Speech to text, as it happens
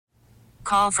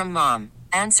call from mom.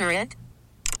 Answer it.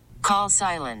 Call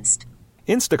silenced.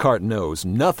 Instacart knows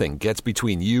nothing gets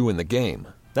between you and the game.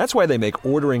 That's why they make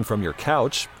ordering from your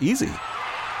couch easy.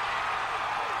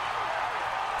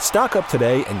 Stock up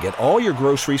today and get all your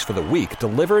groceries for the week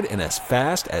delivered in as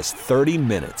fast as 30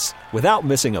 minutes without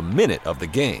missing a minute of the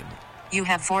game. You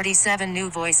have 47 new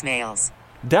voicemails.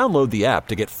 Download the app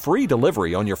to get free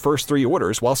delivery on your first 3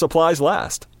 orders while supplies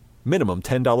last. Minimum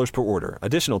 $10 per order.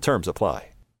 Additional terms apply.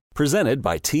 Presented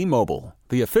by T-Mobile,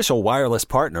 the official wireless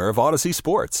partner of Odyssey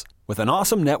Sports. With an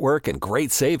awesome network and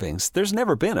great savings, there's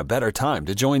never been a better time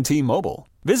to join T-Mobile.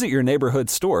 Visit your neighborhood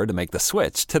store to make the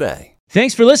switch today.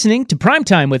 Thanks for listening to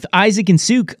Primetime with Isaac and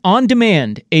Suk on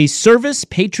Demand, a Service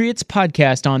Patriots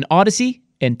podcast on Odyssey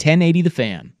and 1080 The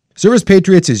Fan. Service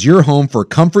Patriots is your home for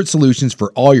comfort solutions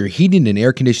for all your heating and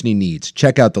air conditioning needs.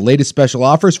 Check out the latest special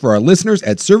offers for our listeners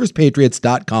at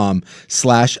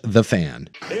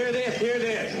servicepatriots.com/thefan. Hear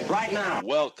this, right now.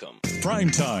 Welcome.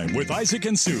 Primetime with Isaac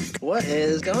and Suk. What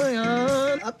is going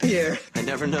on up here? I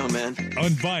never know, man.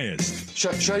 Unbiased.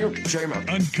 Shut your mouth.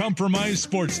 Uncompromised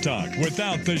sports talk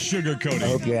without the sugarcoating. I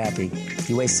hope you're happy.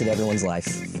 You wasted everyone's life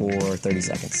for 30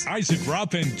 seconds. Isaac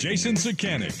Rupp and Jason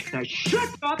Sukanik. Now shut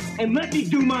up and let me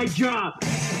do my job.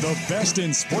 The best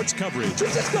in sports coverage.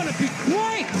 This is going to be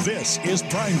great. This is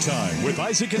Primetime with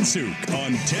Isaac and Suk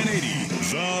on 1080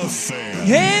 The Fan.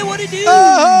 Hey, what it do?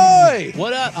 Ahoy!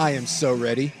 What up? I am so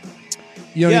ready.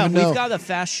 You don't even know. We've got a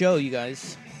fast show, you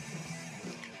guys.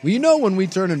 Well, you know when we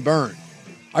turn and burn,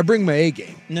 I bring my A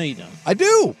game. No, you don't. I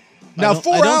do. Now,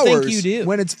 4 hours. I don't think you do.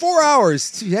 When it's 4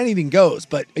 hours, anything goes.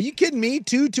 But are you kidding me?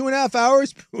 2.5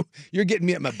 hours? You're getting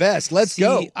me at my best. Let's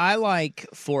go. I like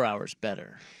 4 hours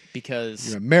better because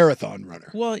you're a marathon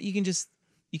runner. Well, you can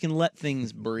let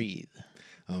things breathe.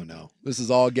 Oh no, this is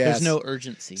all gas. There's no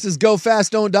urgency. This is go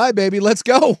fast, don't die, baby. Let's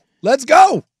go. Let's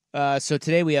go. So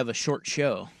today we have a short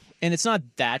show. And it's not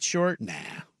that short. Nah.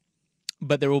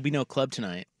 But there will be no club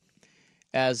tonight.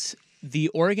 As the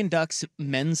Oregon Ducks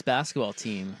men's basketball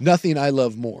team. Nothing I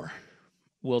love more.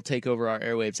 Will take over our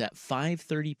airwaves at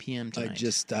 5:30 p.m. tonight.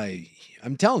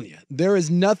 I'm telling you, there is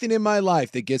nothing in my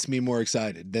life that gets me more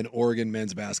excited than Oregon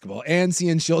men's basketball. And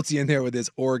seeing Schultze in there with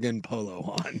his Oregon polo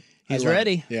on. He's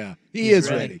ready. Yeah, he is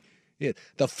ready. Yeah.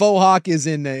 The faux hawk is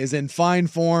in fine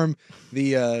form.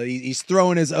 He's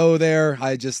throwing his O there.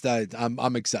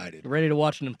 I'm excited. Ready to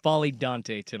watch an N'Faly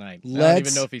Dante tonight. I don't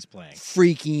even know if he's playing.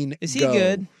 Freaking is he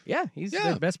good? Yeah, he's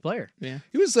their best player. Yeah,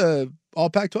 he was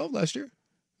all Pac-12 last year.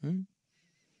 Hmm.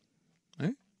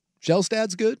 Right.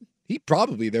 Shellstad's good. He's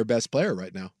probably their best player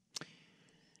right now.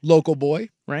 Local boy.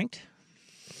 Ranked?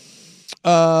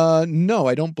 No,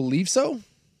 I don't believe so.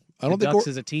 I don't think Ducks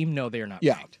as a team. No, they are not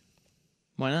ranked.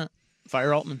 Why not?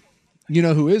 Fire Altman. You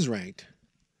know who is ranked?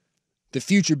 The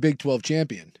future Big 12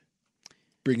 champion.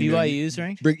 BYU's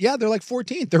ranked? Yeah, they're like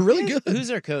 14th. They're really good. Who's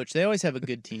their coach? They always have a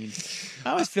good team.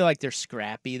 I always feel like they're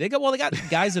scrappy. They got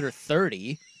guys that are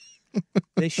 30.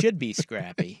 They should be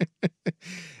scrappy.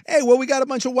 Hey, well, we got a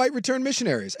bunch of white return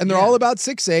missionaries, and they're all about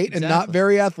 6'8" and not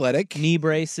very athletic. Knee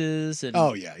braces and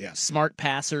smart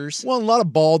passers. Well, a lot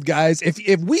of bald guys.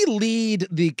 If we lead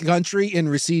the country in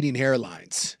receding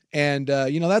hairlines, and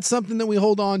that's something that we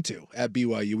hold on to at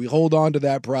BYU. We hold on to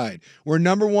that pride. We're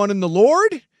number one in the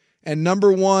Lord and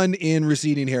number one in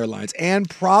receding hairlines, and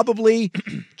probably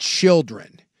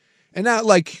children. And not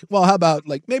how about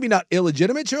maybe not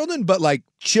illegitimate children, but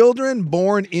children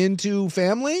born into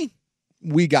family?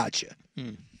 We got you.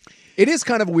 It is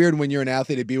kind of weird when you're an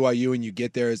athlete at BYU and you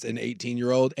get there as an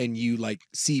 18-year-old and you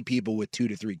see people with 2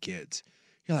 to 3 kids.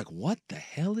 You're like, what the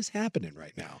hell is happening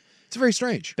right now? It's very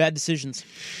strange. Bad decisions.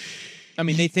 I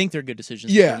mean, they think they're good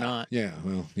decisions, yeah, but they're not. Yeah,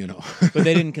 well, But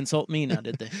they didn't consult me now,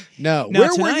 did they? No. Where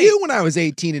were you when I was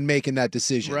 18 and making that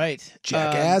decision? Right.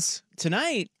 Jackass.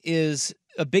 Tonight is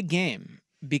a big game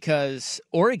because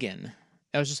Oregon,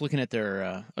 I was just looking at their,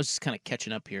 I was just kind of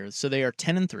catching up here. So they are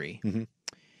 10-3. Mm-hmm.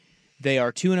 They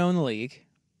are 2-0 in the league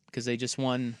because they just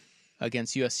won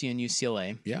against USC and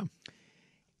UCLA. Yeah.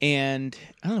 And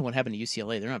I don't know what happened to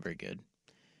UCLA. They're not very good.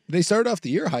 They started off the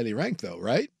year highly ranked, though,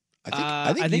 right?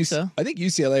 I think so. I think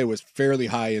UCLA was fairly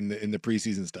high in the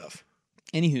preseason stuff.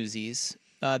 Anywhoosies,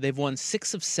 they've won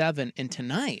 6 of 7, and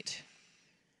tonight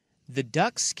the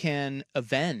Ducks can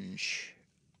avenge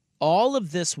all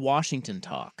of this Washington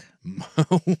talk in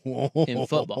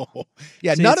football.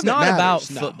 Yeah, See, none it's of it not matters.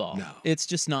 about No, football. no. It's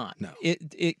just not. No.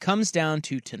 It comes down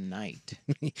to tonight.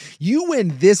 You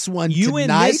win this one You tonight. win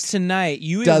this tonight.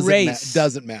 You erase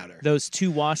doesn't matter. those 2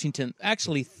 Washington,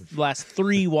 actually last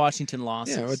 3 Washington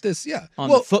losses. Yeah, with this, on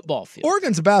the football field.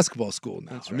 Oregon's a basketball school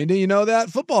now. That's I mean, do you know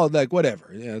that? Football,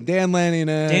 whatever. Yeah, Dan Lanning.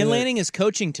 Dan Lanning is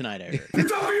coaching tonight, I heard.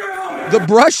 It's over your helmet. The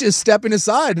brush is stepping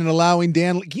aside and allowing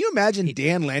Dan. Can you imagine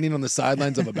Dan landing on the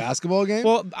sidelines of a basketball game?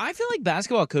 Well, I feel like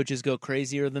basketball coaches go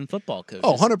crazier than football coaches.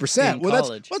 Oh, 100%. Well,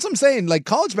 that's what I'm saying. Like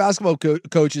college basketball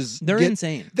coaches, they're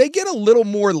insane. They get a little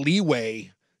more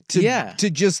leeway to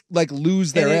just like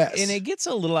lose their ass. And it gets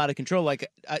a little out of control. Like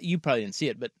you probably didn't see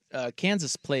it, but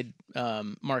Kansas played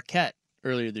Marquette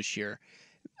earlier this year.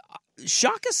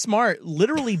 Shaka Smart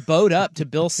literally bowed up to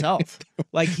Bill Self.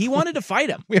 Like, he wanted to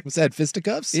fight him. We almost had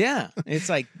fisticuffs? Yeah. It's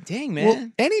like, dang, man. Well,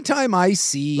 anytime I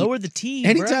see... Lower the tee,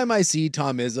 I see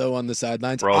Tom Izzo on the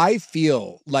sidelines, I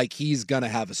feel like he's going to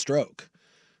have a stroke.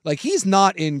 Like, he's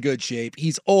not in good shape.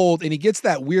 He's old, and he gets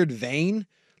that weird vein,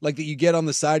 like, that you get on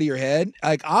the side of your head.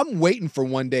 Like, I'm waiting for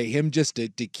one day him just to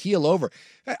keel over.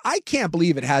 I can't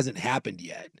believe it hasn't happened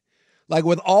yet. Like,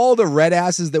 with all the red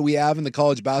asses that we have in the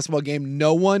college basketball game,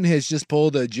 no one has just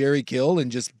pulled a Jerry Kill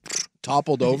and just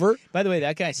toppled over. By the way,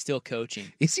 that guy's still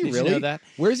coaching. Is he Did really? You know that?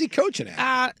 Where is he coaching at?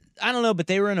 I don't know, but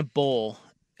they were in a bowl.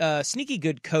 Sneaky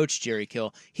good coach, Jerry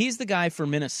Kill. He's the guy for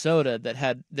Minnesota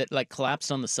that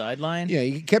collapsed on the sideline. Yeah,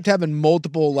 he kept having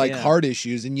multiple heart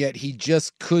issues, and yet he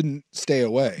just couldn't stay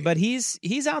away. But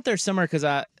he's out there somewhere because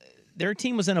their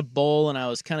team was in a bowl, and I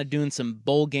was kind of doing some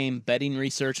bowl game betting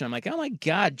research, and I'm like, oh my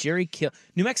God, Jerry Kill.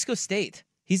 New Mexico State.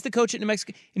 He's the coach at New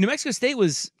Mexico. New Mexico State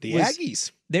was... The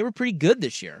Aggies. They were pretty good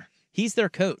this year. He's their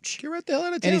coach. Get right the hell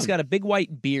out of town. And he's got a big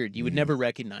white beard. You would never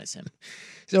recognize him.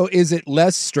 So is it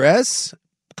less stress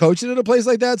coaching at a place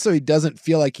like that so he doesn't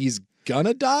feel like he's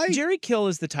gonna die? Jerry Kill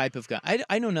is the type of guy.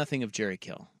 I know nothing of Jerry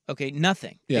Kill. Okay,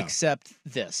 nothing except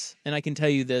this. And I can tell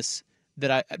you this,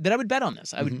 that I would bet on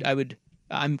this.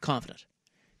 I'm confident.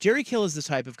 Jerry Kill is the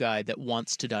type of guy that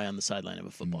wants to die on the sideline of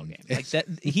a football game. Like that,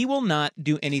 he will not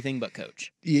do anything but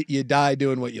coach. You die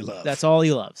doing what you love. That's all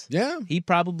he loves. Yeah. He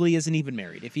probably isn't even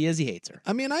married. If he is, he hates her.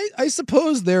 I mean, I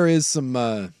suppose there is some,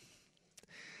 I'm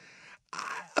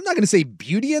not going to say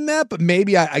beauty in that, but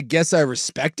maybe I guess I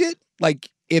respect it.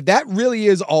 Like, if that really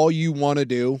is all you want to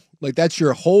do, like that's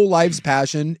your whole life's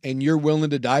passion and you're willing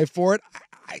to die for it,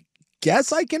 I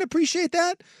guess I can appreciate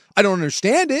that. I don't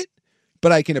understand it,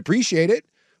 but I can appreciate it.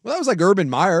 Well, that was like Urban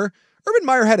Meyer. Urban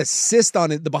Meyer had a cyst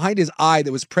on it, behind his eye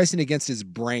that was pressing against his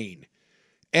brain.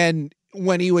 And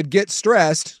when he would get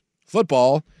stressed,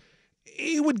 football,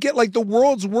 he would get like the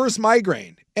world's worst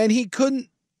migraine. And he couldn't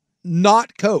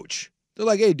not coach. They're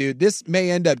like, hey, dude, this may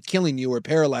end up killing you or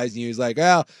paralyzing you. He's like,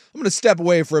 well, I'm going to step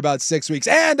away for about 6 weeks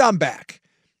and I'm back.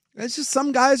 It's just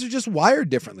some guys are just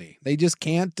wired differently. They just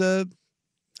can't, I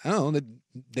don't know,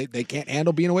 they can't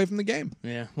handle being away from the game.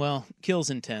 Yeah, well,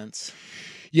 Kill's intense.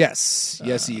 Yes,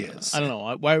 he is. I don't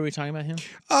know. Why are we talking about him?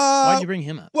 Why'd you bring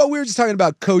him up? Well, we were just talking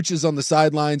about coaches on the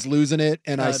sidelines losing it,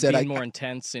 and I said being more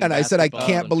intense. And I said I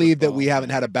can't believe that we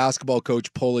haven't had a basketball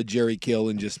coach pull a Jerry Kill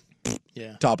and just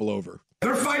topple over.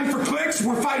 They're fighting for clicks.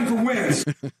 We're fighting for wins.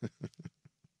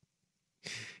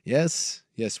 Yes,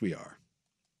 we are.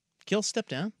 Kill stepped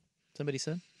down. Somebody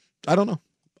said. I don't know.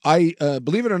 I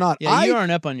believe it or not. Yeah, you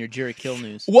aren't up on your Jerry Kill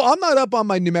news. Well, I'm not up on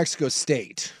my New Mexico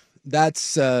State.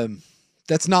 That's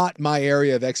not my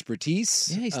area of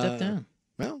expertise. Yeah, he stepped down.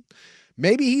 Well,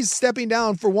 maybe he's stepping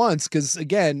down for once because,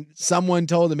 again, someone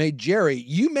told him, hey, Jerry,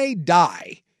 you may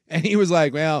die. And he was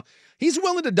like, well, he's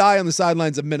willing to die on the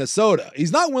sidelines of Minnesota.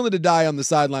 He's not willing to die on the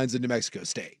sidelines of New Mexico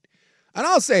State. And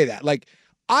I'll say that. Like,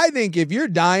 I think if you're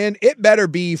dying, it better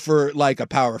be for, like, a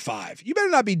Power 5. You better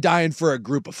not be dying for a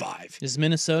group of 5. Is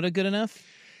Minnesota good enough?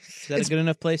 Is that a good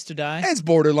enough place to die? It's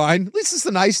borderline. At least it's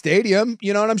a nice stadium,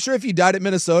 you know. And I'm sure if you died at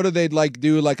Minnesota, they'd like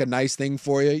do like a nice thing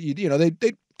for you. You know,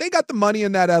 they got the money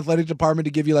in that athletic department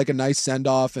to give you like a nice send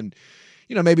off, and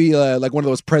you know maybe like one of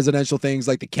those presidential things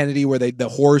like the Kennedy where the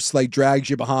horse like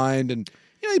drags you behind, and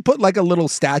you know you put like a little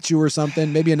statue or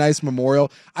something, maybe a nice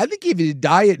memorial. I think if you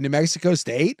die at New Mexico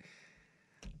State,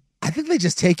 I think they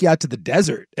just take you out to the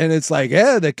desert, and it's like,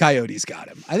 the coyotes got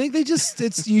him. I think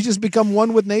you just become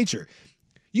one with nature.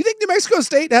 You think New Mexico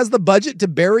State has the budget to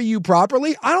bury you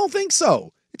properly? I don't think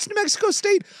so. It's New Mexico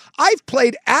State. I've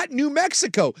played at New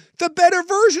Mexico, the better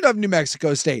version of New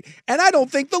Mexico State, and I don't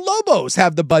think the Lobos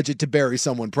have the budget to bury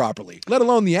someone properly, let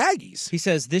alone the Aggies. He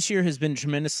says, this year has been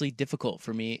tremendously difficult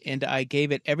for me, and I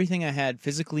gave it everything I had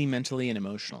physically, mentally, and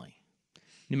emotionally.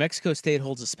 New Mexico State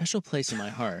holds a special place in my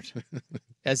heart,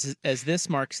 as this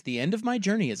marks the end of my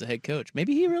journey as a head coach.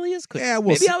 Maybe he really is quick. Yeah,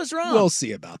 Maybe I was wrong. We'll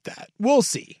see about that. We'll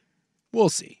see.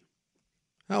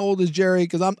 How old is Jerry?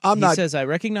 Because I'm not. He says, I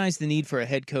recognize the need for a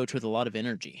head coach with a lot of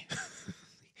energy.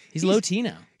 He's low T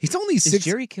now. He's only Is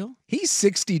Jerry Kill? He's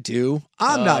 62.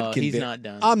 I'm not convinced. He's not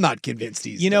done. I'm not convinced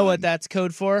he's You know done. what that's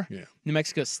code for? Yeah. New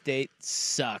Mexico State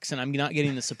sucks, and I'm not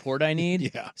getting the support I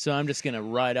need. Yeah. So I'm just going to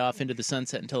ride off into the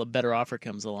sunset until a better offer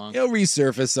comes along. He'll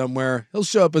resurface somewhere. He'll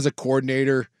show up as a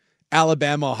coordinator.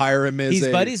 Alabama will hire him as He's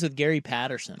buddies with Gary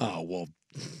Patterson. Oh, well.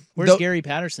 Where's Gary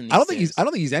Patterson these I don't think days? I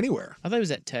don't think he's anywhere. I thought he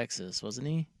was at Texas, wasn't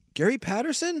he? Gary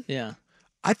Patterson? Yeah.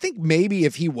 I think maybe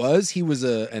if he was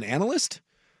an analyst.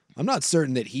 I'm not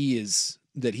certain that he's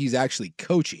actually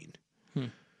coaching.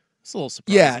 It's a little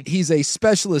surprising. Yeah, he's a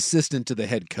special assistant to the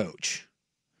head coach,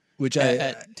 which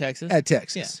at Texas. At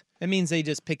Texas, yeah, it means they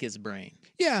just pick his brain.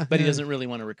 Yeah, but he doesn't really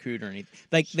want to recruit or anything.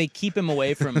 Like they keep him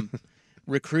away from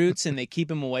recruits and they keep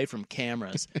him away from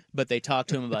cameras, but they talk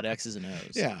to him about X's and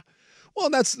O's. Yeah, well,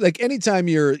 that's like anytime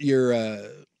you're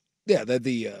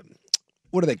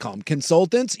what do they call them?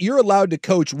 Consultants. You're allowed to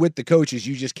coach with the coaches.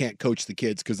 You just can't coach the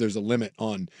kids because there's a limit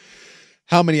on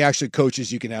how many actually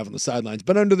coaches you can have on the sidelines.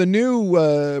 But under the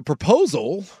new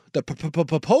proposal,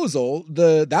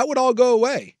 that would all go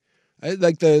away.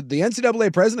 Like the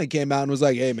NCAA president came out and was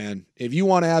like, "Hey man, if you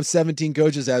want to have 17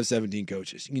 coaches, have 17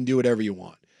 coaches. You can do whatever you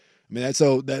want." I mean,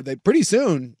 that pretty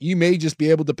soon you may just be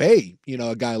able to pay,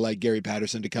 a guy like Gary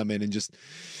Patterson to come in and just,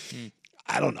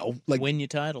 I don't know, like win you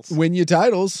titles.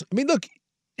 I mean, look,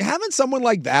 having someone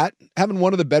like that, having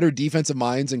one of the better defensive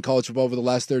minds in college football over the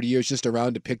last 30 years just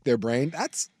around to pick their brain,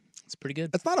 that's pretty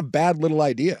good. That's not a bad little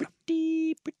idea.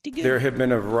 Pretty good. There have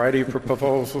been a variety of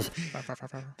proposals.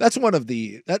 That's one of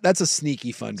that's a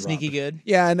sneaky fun drop. Sneaky good.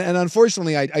 Yeah, and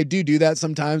unfortunately, I do that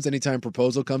sometimes anytime a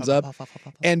proposal comes up.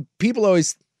 And people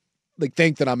always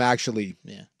think that I'm actually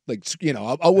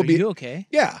I will be. You okay?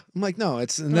 Yeah, I'm like, no,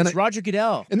 it's Roger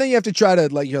Goodell. And then you have to try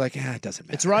to you're like, it doesn't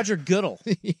matter. It's Roger Goodell.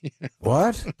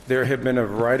 What? There have been a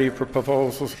variety of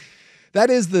proposals. That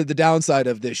is the downside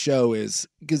of this show is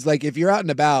because if you're out and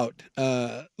about,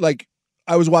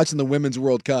 I was watching the Women's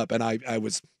World Cup and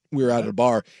we were out at a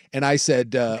bar and I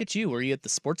said, look at you. Were you at the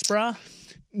sports bra?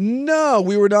 No,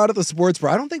 we were not at the sports bar.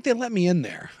 I don't think they let me in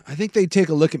there. I think they take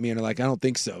a look at me and are like, I don't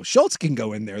think so. Schultz can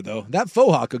go in there, though. That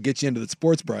faux hawk will get you into the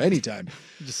sports bar anytime.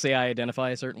 Just say I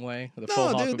identify a certain way. The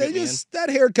no, dude, that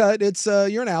haircut, it's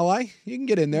you're an ally. You can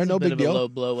get in there, no big deal. A low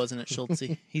blow, wasn't it, Schultz?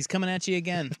 He's coming at you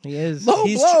again. He is. Low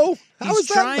blow? He's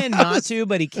trying not to,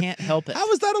 but he can't help it.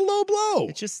 How is that a low blow?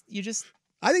 It's just...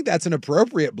 I think that's an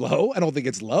appropriate blow. I don't think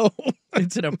it's low.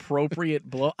 It's an appropriate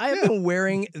blow. I have been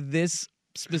wearing this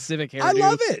specific hairdo I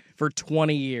love it. For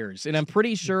 20 years. And I'm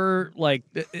pretty sure,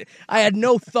 I had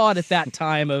no thought at that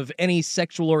time of any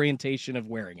sexual orientation of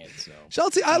wearing it. So,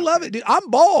 Schultz, I love it, dude. I'm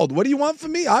bald. What do you want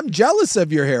from me? I'm jealous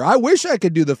of your hair. I wish I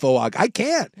could do the faux hawk. I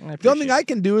can't. The only thing I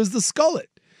can do is the skullet.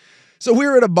 So we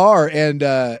were at a bar, and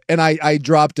I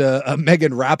dropped a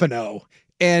Megan Rapinoe.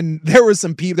 And there were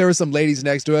some ladies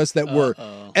next to us that were,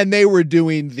 and they were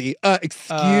doing the,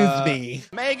 excuse me.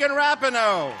 Megan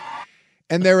Rapinoe.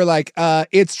 And they were like,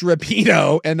 it's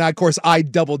Rapinoe. And of course, I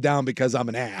doubled down because I'm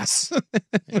an ass.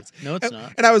 No, it's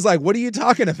not. And I was like, what are you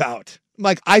talking about? I'm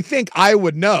like, I think I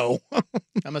would know.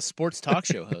 I'm a sports talk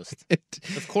show host.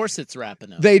 Of course it's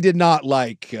Rapinoe. They did not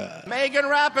like... Megan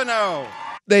Rapinoe.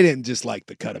 They didn't just like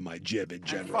the cut of my jib in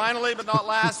general. And finally, but not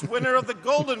last, winner of the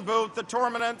Golden Boot, the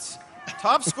Tournaments,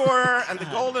 top scorer, and the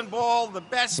Golden Ball, the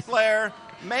best player,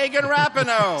 Megan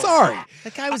Rapinoe. Sorry.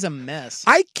 That guy was a mess.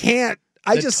 I can't...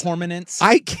 Torminance.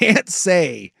 I can't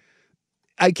say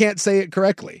it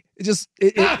correctly.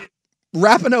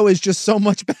 Rapinoe is just so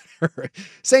much better.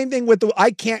 Same thing with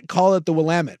I can't call it the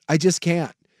Willamette. I just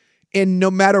can't. And no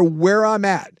matter where I'm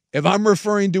at, if I'm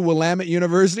referring to Willamette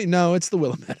University, no, it's the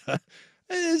Willamette.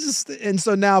 And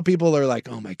so now people are like,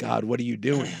 oh my God, what are you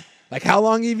doing? Like, how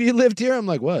long have you lived here? I'm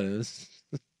like, what?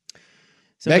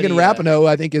 Megan Rapinoe,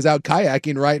 I think, is out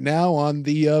kayaking right now on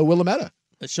the Willamette.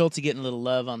 Schultz getting a little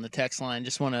love on the text line.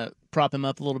 Just want to prop him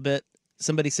up a little bit.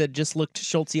 Somebody said, just looked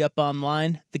Schultz up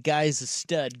online. The guy's a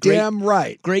stud. Damn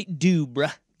right. Great dude,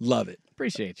 bruh. Love it.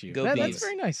 Appreciate you. Go Beavs. That's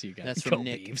very nice of you guys. That's from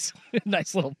Nick. Beavs.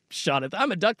 Nice little shot at that.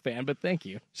 I'm a Duck fan, but thank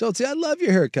you. Schultz, I love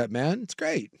your haircut, man. It's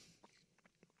great.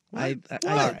 I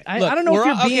don't know if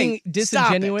you're being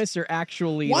disingenuous or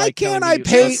actually. Why can't I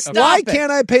pay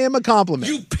him a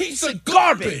compliment? You piece of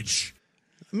garbage.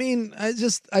 I mean,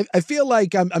 I feel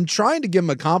like I'm trying to give him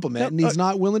a compliment, and he's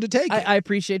not willing to take it. I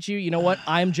appreciate you. You know what?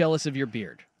 I'm jealous of your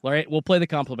beard. All right, we'll play the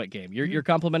compliment game. You're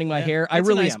complimenting my hair. I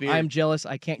really am. I'm jealous.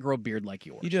 I can't grow a beard like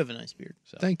yours. You do have a nice beard.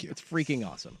 So thank you. It's freaking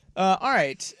awesome. All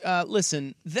right,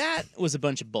 listen, that was a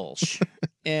bunch of bullshit,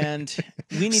 and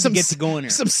we need to get to going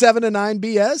here. Some 7 to 9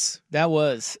 BS. That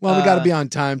was. Well, we got to be on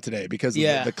time today because of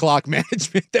the clock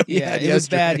management that we had yesterday. It was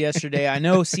bad yesterday. I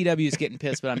know CW is getting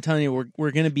pissed, but I'm telling you,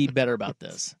 we're going to be better about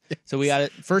this. So we got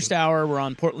it. First hour, we're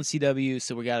on Portland CW,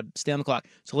 so we got to stay on the clock.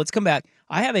 So let's come back.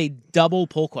 I have a double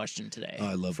poll question today.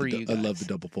 I love for you guys. I love the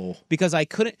double poll because I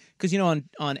couldn't because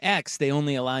on X they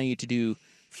only allow you to do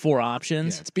 4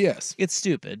 options. Yeah, it's BS. It's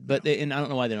stupid, but and I don't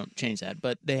know why they don't change that,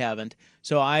 but they haven't.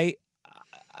 So I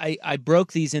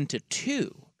broke these into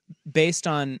 2 based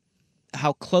on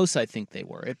how close I think they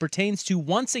were. It pertains to,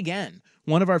 once again,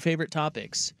 one of our favorite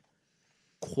topics,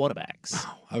 quarterbacks.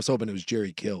 Oh, I was hoping it was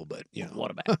Jerry Kill, but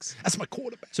quarterbacks. That's my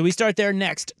quarterback. So we start there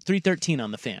next. 3:13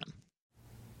 on the Fan.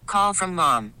 Call from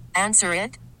mom. Answer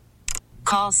it.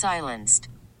 Call silenced.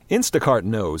 Instacart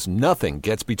knows nothing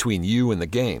gets between you and the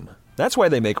game. That's why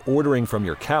they make ordering from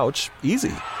your couch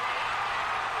easy.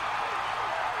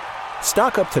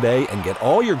 Stock up today and get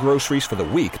all your groceries for the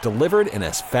week delivered in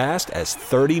as fast as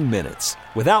 30 minutes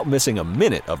without missing a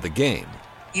minute of the game.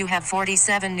 You have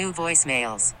 47 new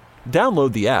voicemails.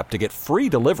 Download the app to get free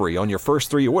delivery on your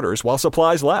first 3 orders while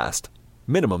supplies last.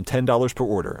 Minimum $10 per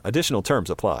order. Additional terms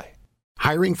apply.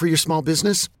 Hiring for your small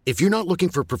business? If you're not looking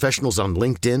for professionals on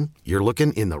LinkedIn, you're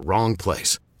looking in the wrong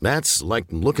place. That's like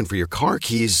looking for your car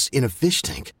keys in a fish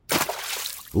tank.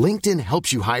 LinkedIn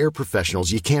helps you hire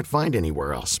professionals you can't find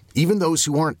anywhere else, even those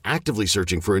who aren't actively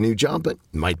searching for a new job but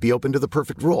might be open to the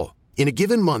perfect role. In a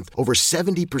given month, over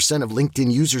 70% of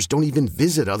LinkedIn users don't even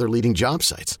visit other leading job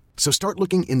sites. So start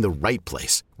looking in the right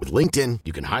place. With LinkedIn,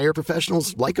 you can hire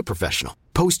professionals like a professional.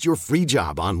 Post your free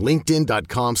job on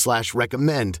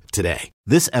linkedin.com/recommend today.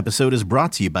 This episode is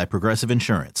brought to you by Progressive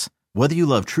Insurance. Whether you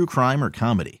love true crime or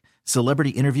comedy,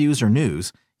 celebrity interviews or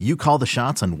news, you call the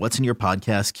shots on what's in your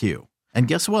podcast queue. And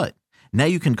guess what? Now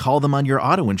you can call them on your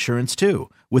auto insurance too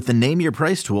with the Name Your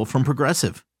Price tool from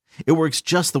Progressive. It works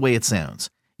just the way it sounds.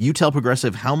 You tell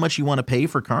Progressive how much you want to pay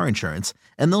for car insurance,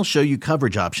 and they'll show you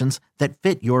coverage options that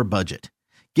fit your budget.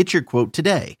 Get your quote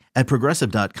today at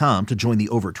Progressive.com to join the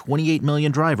over 28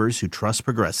 million drivers who trust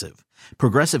Progressive.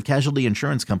 Progressive Casualty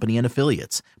Insurance Company and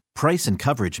Affiliates. Price and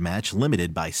coverage match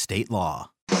limited by state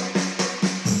law.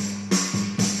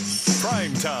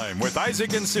 Primetime with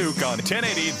Isaac and Suk on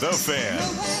 1080 The Fan.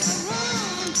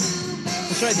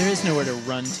 That's right, there is nowhere to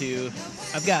run to.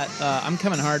 I'm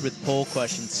coming hard with poll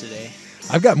questions today.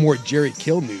 I've got more Jerry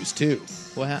Kill news, too.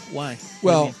 Why?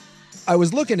 Well, I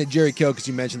was looking at Jerry Kill because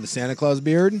you mentioned the Santa Claus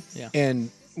beard, yeah.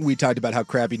 And we talked about how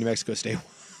crappy New Mexico State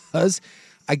was.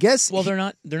 I guess. Well, they're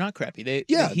not crappy.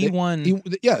 He won.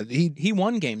 He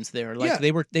won games there.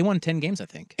 They won 10 games, I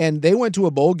think. And they went to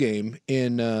a bowl game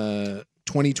in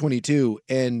 2022,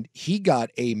 and he got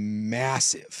a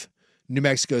massive New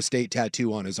Mexico State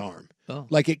tattoo on his arm. Oh.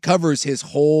 Like it covers his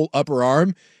whole upper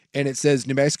arm, and it says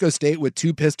New Mexico State with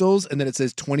 2 pistols, and then it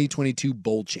says 2022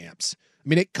 bowl champs. I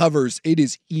mean, it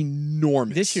is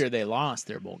enormous. This year they lost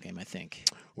their bowl game, I think.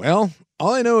 Well,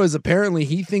 all I know is apparently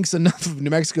he thinks enough of New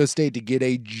Mexico State to get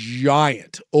a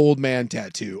giant old man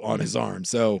tattoo on his arm.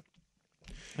 So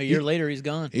a year later, he's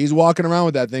gone. He's walking around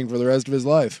with that thing for the rest of his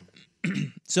life.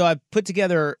 So I've put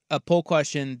together a poll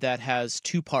question that has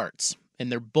 2 parts, and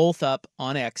they're both up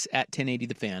on X at 1080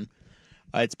 The Fan.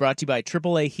 It's brought to you by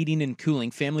AAA Heating and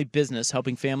Cooling, family business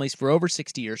helping families for over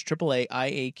 60 years,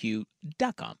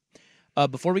 AAAIAQ.com.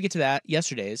 Before we get to that,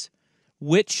 yesterday's,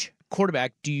 which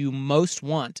quarterback do you most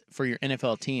want for your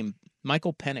NFL team?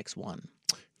 Michael Penix won.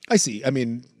 I see. I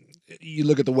mean, you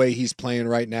look at the way he's playing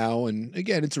right now, and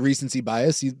again, it's a recency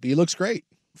bias. He looks great.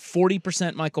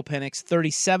 40% Michael Penix,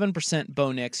 37%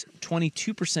 Bo Nix,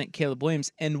 22% Caleb Williams,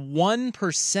 and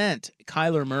 1%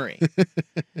 Kyler Murray.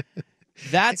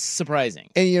 That's surprising.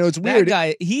 And, it's weird. That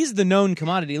guy, he's the known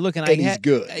commodity. Look, and he's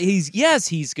good. He's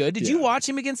good. Did you watch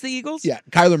him against the Eagles? Yeah,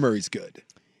 Kyler Murray's good.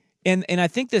 And I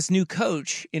think this new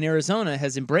coach in Arizona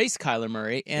has embraced Kyler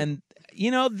Murray, and,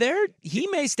 he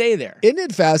may stay there. Isn't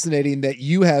it fascinating that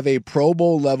you have a Pro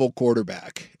Bowl level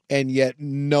quarterback, and yet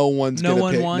no one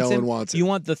wants him? You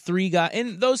want the 3 guys,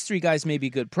 and those 3 guys may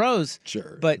be good pros.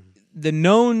 Sure. But the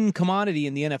known commodity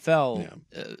in the NFL,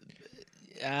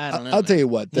 I don't know. I'll tell you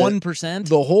what, 1%.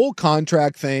 The whole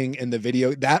contract thing and the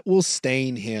video that will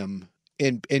stain him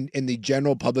in the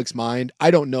general public's mind.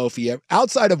 I don't know if he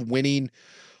outside of winning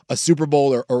a Super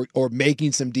Bowl or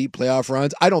making some deep playoff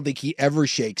runs, I don't think he ever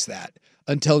shakes that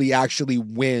until he actually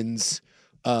wins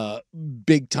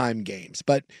big time games.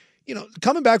 But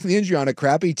coming back from the injury on a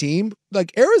crappy team,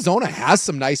 like Arizona has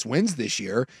some nice wins this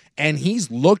year, and he's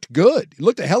looked good. He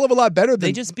looked a hell of a lot better than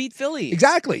they just beat Philly.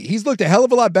 Exactly. He's looked a hell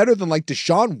of a lot better than like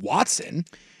Deshaun Watson,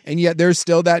 and yet there's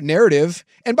still that narrative.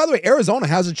 And by the way, Arizona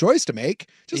has a choice to make,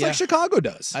 just like Chicago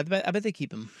does. I bet they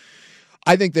keep him.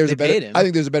 I think there's a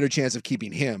better chance of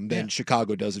keeping him than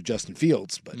Chicago does of Justin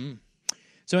Fields. But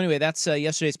so anyway, that's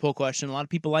yesterday's poll question. A lot of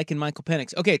people liking Michael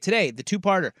Penix. Okay, today the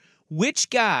 2-parter. Which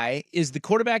guy is the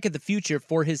quarterback of the future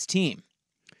for his team?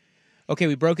 Okay,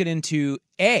 we broke it into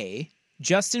A,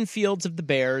 Justin Fields of the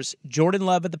Bears, Jordan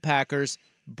Love of the Packers,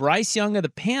 Bryce Young of the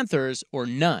Panthers, or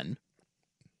none.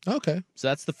 Okay. So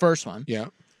that's the first one. Yeah.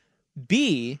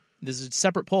 B, this is a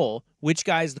separate poll, which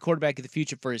guy is the quarterback of the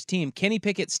future for his team? Kenny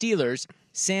Pickett, Steelers,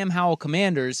 Sam Howell,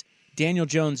 Commanders, Daniel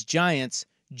Jones, Giants,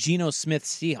 Geno Smith,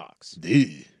 Seahawks.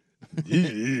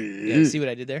 Yeah, see what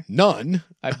I did there? None.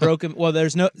 I broke him. Well,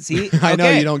 there's no. See, I know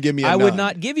okay. you don't give me a I none. would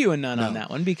not give you a none on that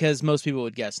one because most people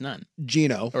would guess none.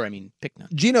 Geno. Or, I mean, pick none.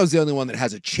 Geno's the only one that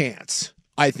has a chance,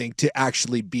 I think, to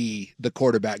actually be the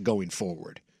quarterback going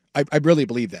forward. I really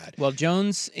believe that. Well,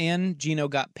 Jones and Geno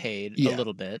got paid a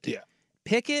little bit. Yeah.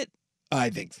 Pickett, I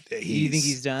think you think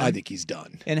he's done? I think he's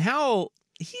done. And Howell,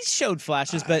 he's showed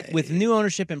flashes, but with new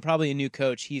ownership and probably a new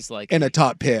coach, he's like... And a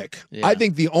top pick. Yeah. I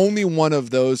think the only one of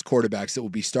those quarterbacks that will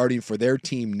be starting for their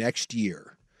team next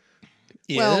year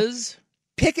is...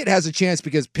 Pickett has a chance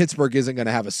because Pittsburgh isn't going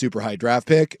to have a super high draft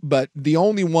pick, but the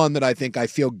only one that I think I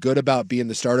feel good about being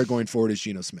the starter going forward is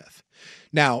Geno Smith.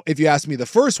 Now, if you ask me the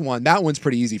first one, that one's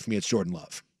pretty easy for me. It's Jordan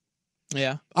Love.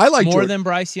 Yeah. I like more Jordan. than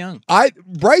Bryce Young.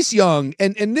 Bryce Young,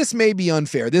 and this may be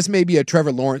unfair. This may be a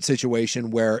Trevor Lawrence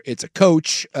situation where it's a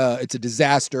coach, it's a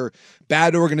disaster,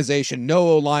 bad organization, no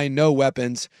O-line, no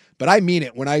weapons. But I mean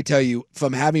it when I tell you,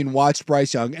 from having watched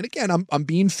Bryce Young, and again, I'm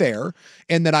being fair,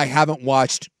 and that I haven't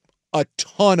watched a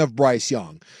ton of Bryce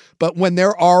Young. But when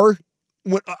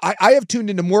I have tuned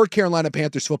into more Carolina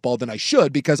Panthers football than I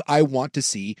should because I want to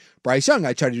see Bryce Young.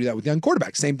 I try to do that with young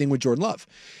quarterbacks. Same thing with Jordan Love.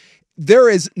 There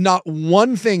is not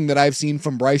one thing that I've seen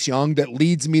from Bryce Young that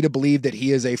leads me to believe that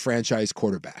he is a franchise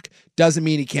quarterback. Doesn't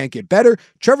mean he can't get better.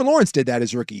 Trevor Lawrence did that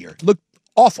his rookie year. Looked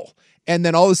awful. And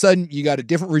then all of a sudden you got a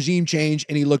different regime change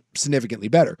and he looked significantly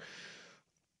better.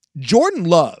 Jordan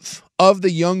Love, of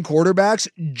the young quarterbacks,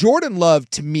 Jordan Love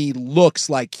to me looks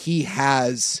like he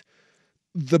has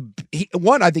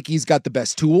I think he's got the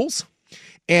best tools,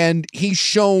 and he's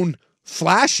shown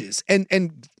flashes, and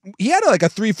he had like a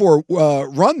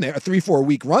 3-4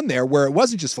 week run there where it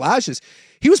wasn't just flashes.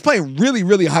 He was playing really,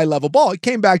 really high level ball. It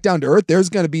came back down to earth. There's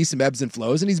going to be some ebbs and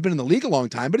flows, and he's been in the league a long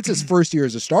time, but it's his first year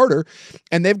as a starter,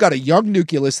 and they've got a young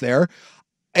nucleus there.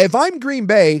 If I'm Green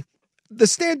Bay, the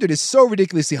standard is so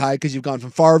ridiculously high because you've gone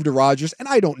from Favre to Rodgers, and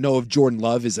I don't know if Jordan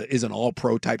Love is an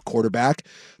all-pro type quarterback,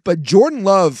 but Jordan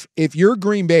Love, if you're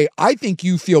Green Bay, I think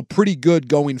you feel pretty good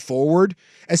going forward,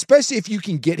 especially if you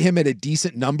can get him at a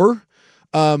decent number.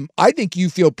 I think you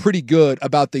feel pretty good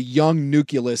about the young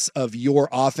nucleus of your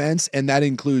offense, and that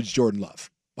includes Jordan Love.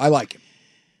 I like him.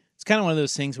 It's kind of one of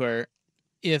those things where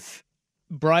if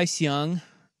Bryce Young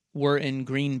were in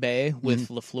Green Bay with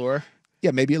LaFleur...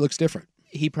 Yeah, maybe it looks different.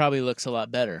 He probably looks a lot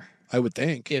better. I would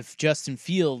think. If Justin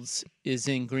Fields is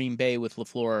in Green Bay with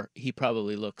LaFleur, he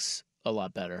probably looks a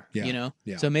lot better. Yeah. You know?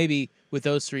 Yeah. So maybe with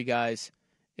those three guys,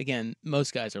 again,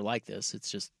 most guys are like this.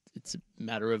 It's a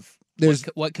matter of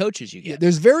what coaches you get. Yeah,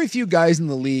 there's very few guys in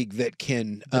the league that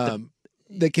can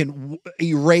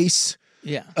erase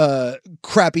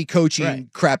crappy coaching,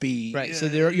 crappy. Right. So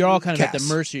you're all kind of at the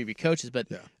mercy of your coaches, but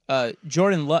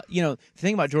Jordan Love, the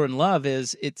thing about Jordan Love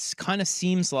is it's kind of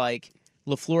seems like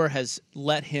LaFleur has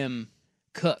let him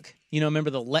cook.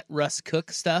 Remember the let Russ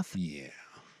cook stuff? Yeah.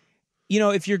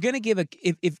 If you're going to give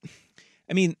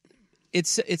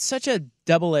it's such a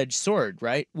double-edged sword,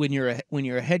 right? When you're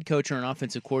a head coach or an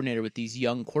offensive coordinator with these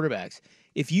young quarterbacks,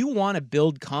 if you want to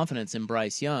build confidence in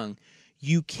Bryce Young,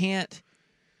 you can't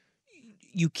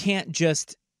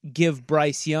just give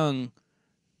Bryce Young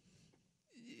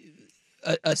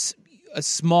a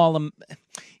small.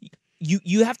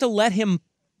 You have to let him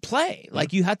play.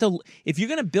 Like you have to, if you're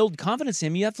going to build confidence in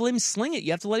him, you have to let him sling it. You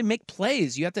have to let him make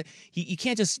plays. You have to. You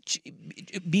can't just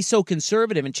be so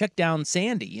conservative and check down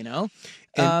Sandy. And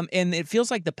it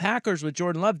feels like the Packers with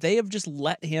Jordan Love, they have just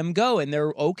let him go, and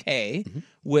they're okay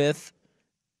with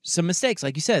some mistakes.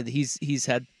 Like you said, he's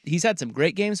had some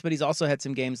great games, but he's also had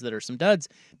some games that are some duds.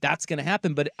 That's going to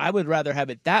happen. But I would rather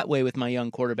have it that way with my young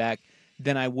quarterback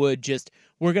than I would just,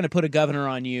 we're going to put a governor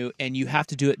on you and you have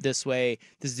to do it this way.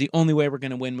 This is the only way we're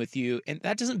going to win with you. And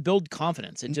that doesn't build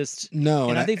confidence. It just, no.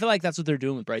 And I feel like that's what they're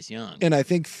doing with Bryce Young. And I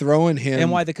think throwing him.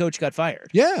 And why the coach got fired.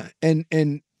 Yeah.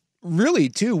 And really,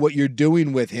 too, what you're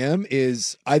doing with him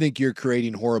is, I think you're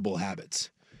creating horrible habits.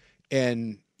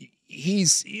 And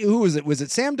who was it? Was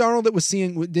it Sam Darnold that was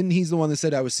he's the one that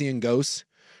said I was seeing ghosts?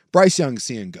 Bryce Young's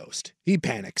seeing ghosts. He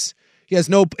panics. He has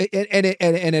no, and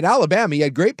at Alabama, he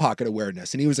had great pocket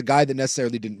awareness, and he was a guy that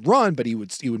necessarily didn't run, but he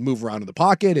would move around in the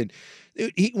pocket. And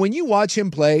when you watch him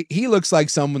play, he looks like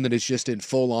someone that is just in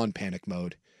full on panic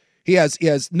mode. He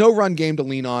has no run game to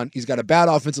lean on. He's got a bad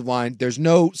offensive line. There's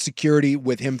no security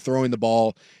with him throwing the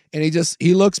ball, and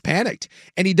he looks panicked.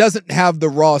 And he doesn't have the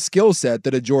raw skill set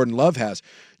that a Jordan Love has.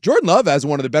 Jordan Love has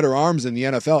one of the better arms in the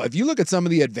NFL. If you look at some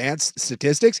of the advanced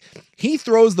statistics, he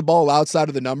throws the ball outside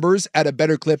of the numbers at a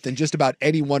better clip than just about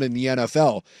anyone in the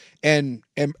NFL. And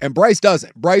Bryce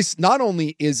doesn't. Bryce, not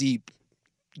only is he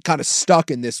kind of stuck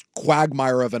in this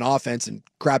quagmire of an offense and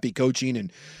crappy coaching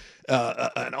and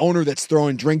an owner that's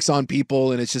throwing drinks on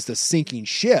people and it's just a sinking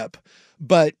ship,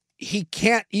 but he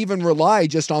can't even rely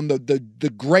just on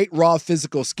the great raw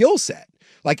physical skill set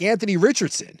like Anthony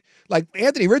Richardson. Like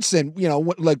Anthony Richardson,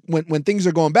 like when things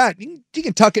are going bad, he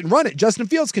can tuck it and run it. Justin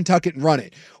Fields can tuck it and run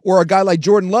it. Or a guy like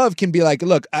Jordan Love can be like,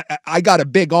 look, I got a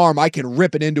big arm. I can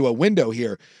rip it into a window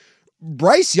here.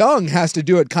 Bryce Young has to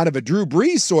do it kind of a Drew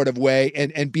Brees sort of way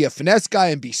and be a finesse guy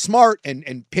and be smart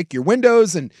and pick your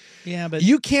windows. And but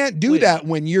you can't do that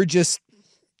when you're just,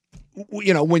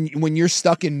 when you're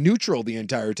stuck in neutral the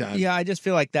entire time. Yeah, I just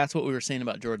feel like that's what we were saying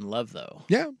about Jordan Love, though.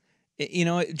 Yeah.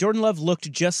 Jordan Love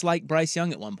looked just like Bryce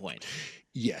Young at one point.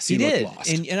 Yes, he did.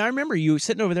 Lost. And I remember you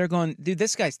sitting over there going, dude,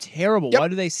 this guy's terrible. Yep. Why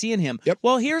do they see in him? Yep.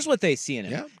 Well, here's what they see in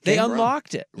him. Yep. They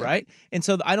unlocked it, right? And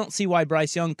so I don't see why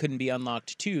Bryce Young couldn't be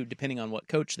unlocked too, depending on what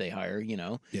coach they hire,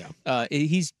 Yeah.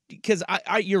 Because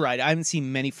you're right. I haven't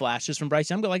seen many flashes from Bryce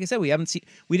Young, but like I said,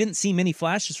 we didn't see many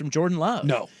flashes from Jordan Love.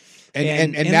 No.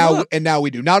 And now we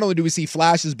do. Not only do we see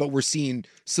flashes, but we're seeing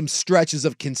some stretches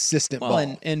of consistent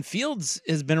ball. And Fields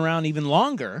has been around even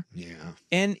longer. Yeah.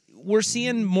 And we're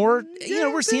seeing more,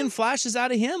 we're seeing flashes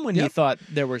out of him when you thought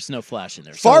there was no flash in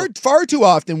there. Far too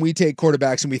often we take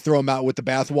quarterbacks and we throw them out with the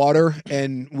bathwater,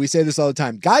 and we say this all the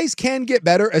time. Guys can get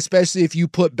better, especially if you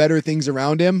put better things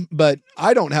around him, but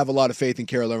I don't have a lot of faith in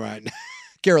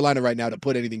Carolina right now to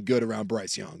put anything good around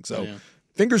Bryce Young. So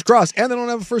fingers crossed, and they don't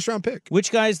have a first-round pick.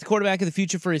 Which guy is the quarterback of the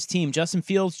future for his team? Justin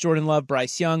Fields, Jordan Love,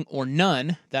 Bryce Young, or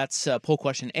none? That's poll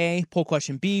question A. Poll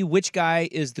question B, which guy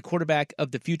is the quarterback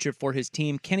of the future for his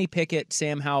team? Kenny Pickett,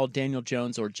 Sam Howell, Daniel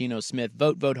Jones, or Geno Smith?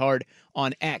 Vote hard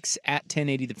on X at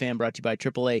 1080 The Fan, brought to you by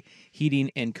AAA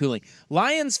Heating and Cooling.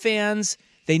 Lions fans,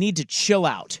 they need to chill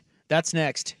out. That's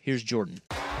next. Here's Jordan.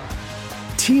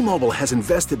 T-Mobile has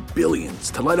invested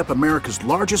billions to light up America's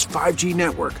largest 5G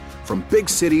network, from big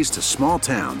cities to small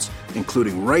towns,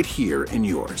 including right here in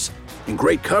yours. And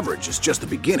great coverage is just the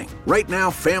beginning. Right now,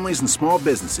 families and small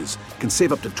businesses can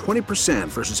save up to 20%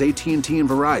 versus AT&T and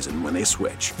Verizon when they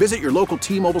switch. Visit your local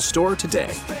T-Mobile store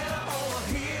today.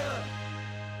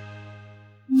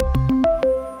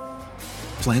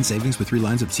 Plan savings with 3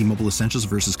 lines of T-Mobile Essentials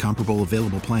versus comparable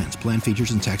available plans. Plan features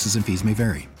and taxes and fees may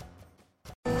vary.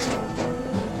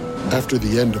 After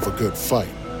the end of a good fight,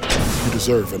 you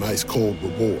deserve an ice-cold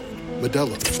reward.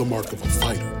 Modelo is the mark of a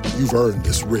fighter. You've earned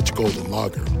this rich golden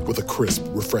lager with a crisp,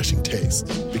 refreshing taste.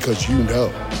 Because you know,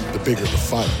 the bigger the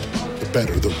fight, the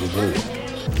better the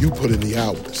reward. You put in the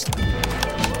hours,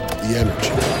 the energy,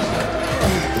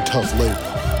 the tough labor.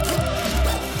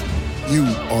 You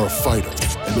are a fighter,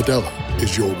 and Modelo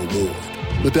is your reward.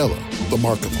 Modelo, the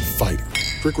mark of a fighter.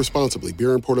 Drink responsibly.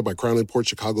 Beer imported by Crown Imports,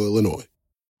 Chicago, Illinois.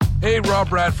 Hey, Rob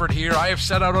Bradford here. I have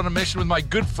set out on a mission with my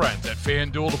good friends at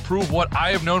FanDuel to prove what I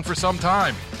have known for some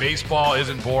time. Baseball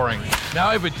isn't boring. Now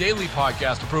I have a daily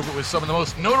podcast to prove it with some of the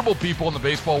most notable people in the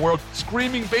baseball world,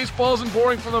 screaming baseball isn't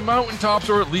boring from the mountaintops,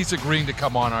 or at least agreeing to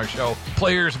come on our show.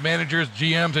 Players, managers,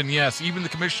 GMs, and yes, even the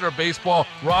commissioner of baseball,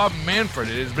 Rob Manfred.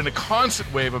 It has been a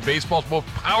constant wave of baseball's most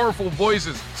powerful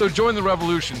voices. So join the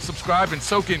revolution. Subscribe and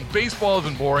soak in Baseball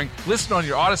Isn't Boring. Listen on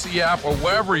your Odyssey app or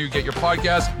wherever you get your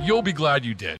podcasts. You'll be glad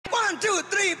you did. 1, 2,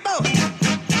 3, 4.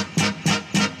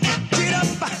 Get up,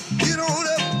 get on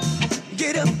up.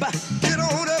 Get up, get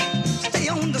on up. Stay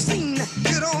on the scene.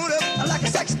 Get on up like a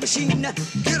sex machine.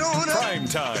 Get on up.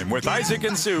 Primetime with Isaac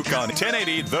and Suk on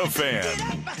 1080 The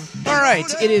Fan. All right,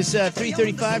 it is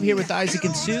 3:35 here with Isaac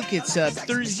and Suk. It's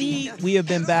Thursday. We have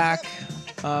been back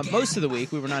most of the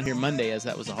week. We were not here Monday as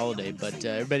that was a holiday, but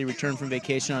everybody returned from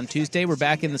vacation on Tuesday. We're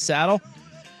back in the saddle.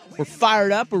 We're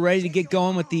fired up. We're ready to get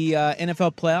going with the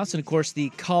NFL playoffs and, of course, the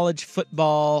college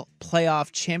football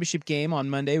playoff championship game on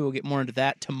Monday. We'll get more into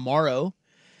that tomorrow.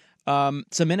 Some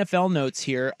NFL notes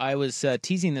here. I was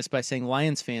teasing this by saying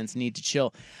Lions fans need to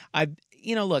chill.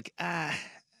 Look,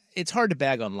 it's hard to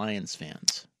bag on Lions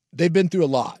fans. They've been through a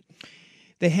lot.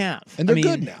 They have. And they're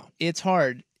good now. It's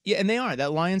hard. Yeah, and they are.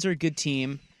 That Lions are a good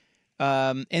team.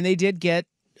 And they did get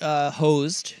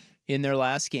hosed in their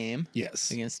last game,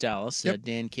 yes, against Dallas. Yep.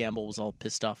 Dan Campbell was all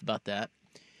pissed off about that,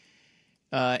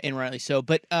 and rightly so.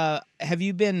 But have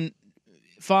you been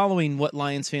following what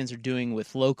Lions fans are doing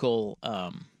with local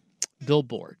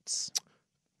billboards?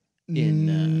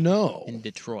 in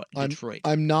Detroit.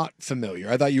 I'm not familiar.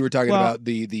 I thought you were talking about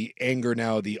the anger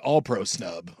now, the All-Pro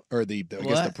snub, or I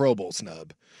guess the Pro Bowl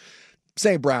snub.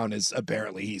 St. Brown is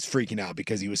apparently he's freaking out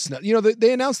because he was snubbed. You know,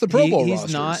 they announced the Pro Bowl rosters.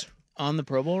 He's not on the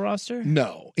Pro Bowl roster?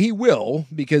 No, he will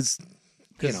because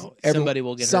you know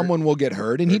someone will get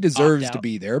hurt, and he deserves to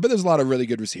be there. But there's a lot of really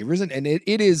good receivers, and it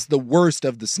is the worst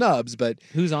of the snubs. But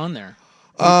who's on there?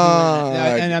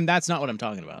 And that's not what I'm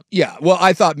talking about. Yeah, well,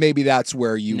 I thought maybe that's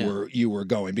where you were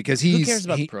going because who cares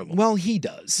about the Pro Bowl? Well, he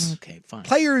does. Okay, fine.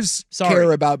 Players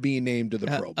care about being named to the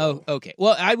Pro Bowl. Oh, okay.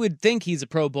 Well, I would think he's a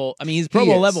Pro Bowl. I mean, he's a Pro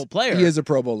Bowl level player. He is a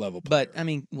Pro Bowl level player. But I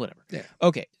mean, whatever. Yeah.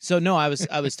 Okay. So no, I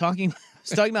was talking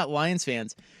about Lions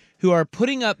fans who are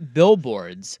putting up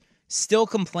billboards, still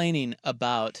complaining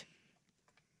about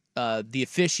the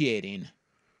officiating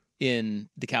in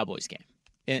the Cowboys game.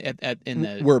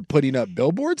 We're putting up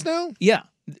billboards now? Yeah,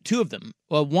 2 of them.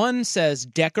 Well, one says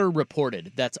Decker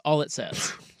reported. That's all it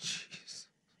says.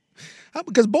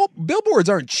 Because billboards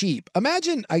aren't cheap.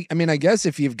 Imagine, I mean, I guess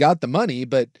if you've got the money,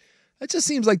 but that just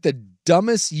seems like the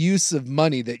dumbest use of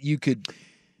money that you could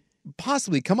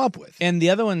possibly come up with. And the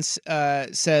other one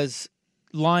says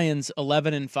Lions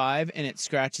 11-5, and it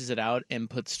scratches it out and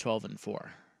puts 12-4.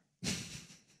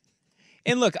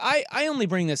 And look, I only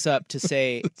bring this up to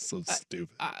say... It's so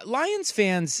stupid. Lions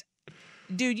fans,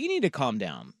 dude, you need to calm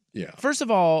down. Yeah. First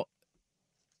of all,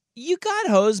 you got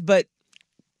hosed, but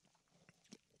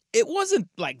it wasn't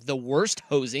like the worst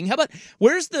hosing. How about,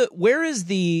 where is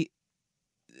the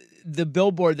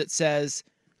billboard that says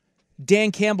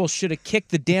Dan Campbell should have kicked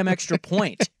the damn extra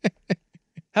point?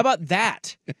 How about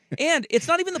that? And it's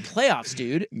not even the playoffs,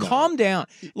 dude. No. Calm down.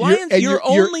 Lions, you're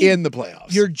in the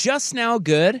playoffs. You're just now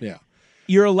good. Yeah.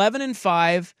 You're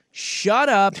 11-5. Shut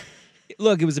up.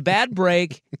 Look, it was a bad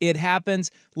break. It happens.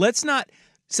 Let's not.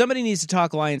 Somebody needs to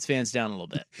talk Lions fans down a little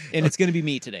bit, and it's going to be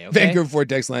me today. Okay. Vancouver Ford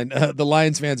text line. The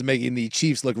Lions fans making the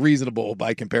Chiefs look reasonable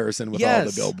by comparison with all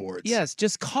the billboards. Yes,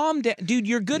 just calm down, dude.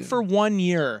 You're good for 1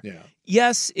 year. Yeah.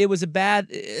 Yes, it was a bad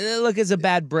it's a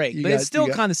bad break, but it's still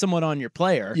kind of somewhat on your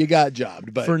player. You got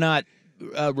jobbed, but for not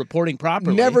reporting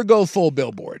properly. Never go full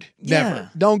billboard. Never. Yeah.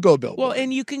 Don't go billboard. Well,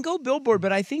 and you can go billboard,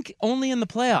 but I think only in the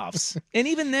playoffs. And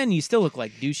even then, you still look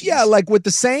like douches. Yeah, like with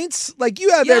the Saints, like you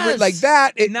have every like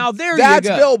that. Now that's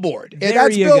billboard. And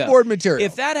that's billboard material.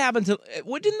 If that happened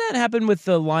didn't that happen with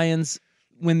the Lions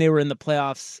when they were in the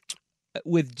playoffs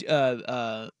with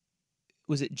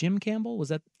was it Jim Campbell? Was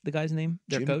that the guy's name?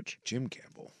 Their coach? Jim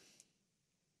Campbell.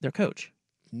 Their coach.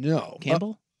 No.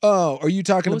 Campbell? Are you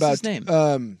talking about his name?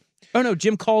 Oh no,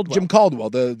 Jim Caldwell. Jim Caldwell,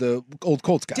 the old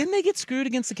Colts guy. Didn't they get screwed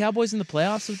against the Cowboys in the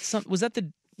playoffs? Was that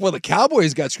the? Well, the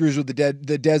Cowboys got screwed with the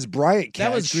Dez Bryant catch.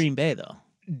 That was Green Bay, though.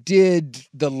 Did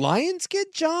the Lions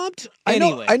get jobbed?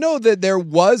 Anyway. I know that there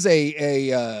was a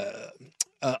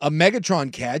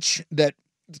Megatron catch that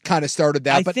kind of started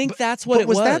that. I think that's what it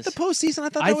was. Was that the postseason?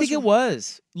 I think it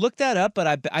was. Look that up, but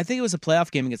I think it was a playoff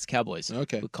game against the Cowboys.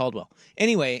 Okay, with Caldwell.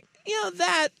 Anyway,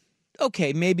 that.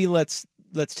 Okay, maybe let's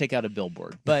take out a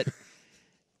billboard, but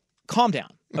calm down,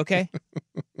 okay?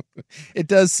 It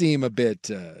does seem a bit.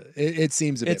 It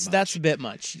seems a bit much. That's a bit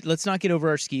much. Let's not get over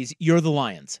our skis. You're the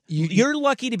Lions. You're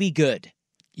lucky to be good.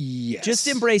 Yes. Just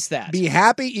embrace that. Be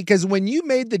happy, because when you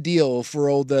made the deal for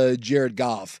old Jared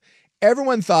Goff,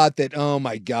 everyone thought that, oh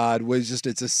my God,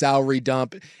 it's a salary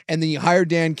dump. And then you hired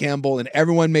Dan Campbell and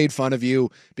everyone made fun of you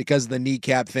because of the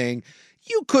kneecap thing.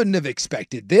 You couldn't have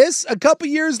expected this. A couple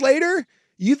years later,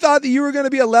 you thought that you were going to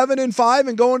be 11-5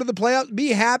 and go into the playoffs. Be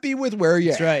happy with where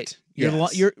you're at. That's right.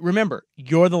 Yes. Remember,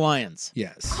 you're the Lions.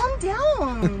 Yes. Calm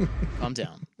down. Calm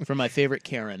down. For my favorite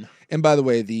Karen. And by the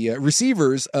way, the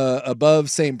receivers above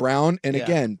St. Brown, and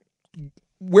again,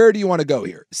 where do you want to go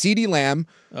here? CeeDee Lamb,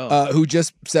 who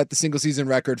just set the single season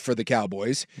record for the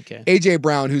Cowboys. Okay. A.J.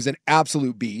 Brown, who's an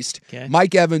absolute beast. Okay.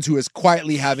 Mike Evans, who is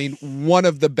quietly having one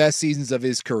of the best seasons of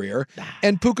his career.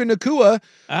 And Puka Nacua,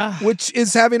 which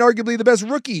is having arguably the best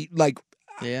rookie. Look,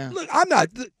 I'm not...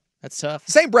 That's tough.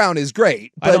 St. Brown is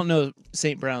great. I don't know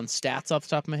St. Brown's stats off the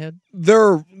top of my head.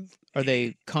 Are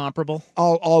they comparable?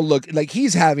 I'll look. Like,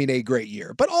 he's having a great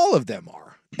year, but all of them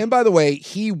are. And by the way,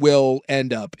 he will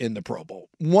end up in the Pro Bowl.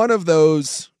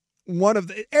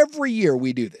 Every year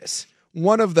we do this.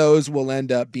 One of those will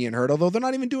end up being hurt, although they're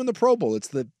not even doing the Pro Bowl. It's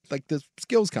the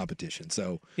skills competition.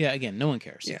 So yeah, again, no one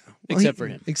cares. Yeah, except for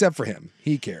him. Except for him,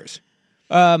 he cares.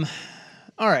 All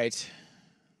right.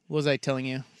 What was I telling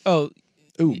you?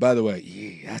 Ooh, by the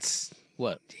way, that's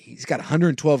what he's got.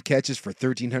 112 catches for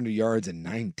 1,300 yards and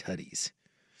 9 tutties.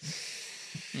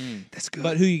 That's good.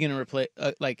 But who are you going to replace?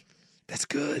 That's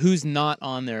good. Who's not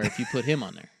on there if you put him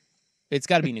on there? It's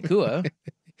got to be Nacua.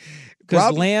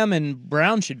 Because Lamb and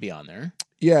Brown should be on there.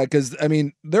 Yeah, because, I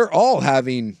mean, they're all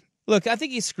having... Look, I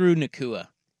think he screwed Nakua.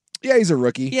 Yeah, he's a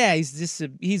rookie. Yeah,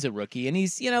 he's a rookie. And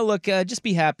he's, just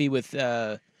be happy with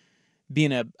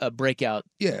being a breakout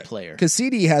player. Because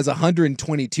CD has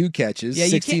 122 catches,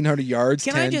 1,600 yards.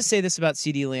 Can I just say this about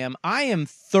CD Lamb? I am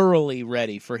thoroughly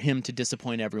ready for him to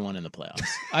disappoint everyone in the playoffs.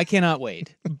 I cannot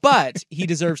wait. But he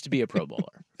deserves to be a Pro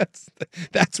Bowler.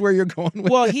 That's where you're going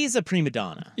with Well, it? he's a prima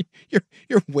donna.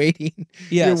 You're waiting.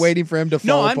 Yes. You're waiting for him to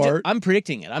fall apart. I'm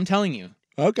predicting it. I'm telling you.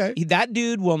 Okay. That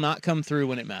dude will not come through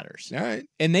when it matters. All right.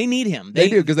 And they need him. They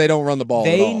do, because they don't run the ball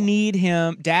at all. They need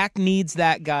him. Dak needs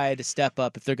that guy to step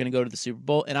up if they're going to go to the Super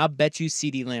Bowl, and I'll bet you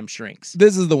CD Lamb shrinks.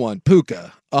 This is the one.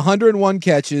 Puka, 101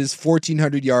 catches,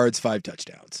 1,400 yards, 5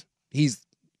 touchdowns.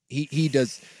 He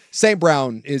does. St.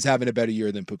 Brown is having a better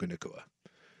year than Puka Nacua.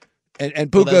 And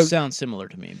Puka... Well, those sound similar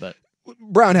to me, but...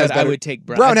 Brown has better, I would take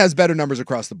Brown. Brown has better numbers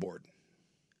across the board.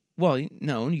 Well,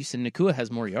 no, you said Nacua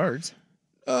has more yards.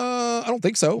 I don't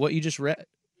think so. What you just read.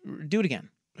 Do it again.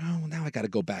 Oh, now I got to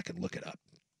go back and look it up.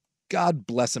 God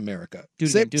bless America.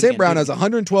 St. Brown has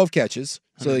 112 catches,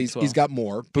 so he's got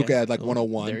more. Puka had like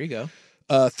 101. There you go.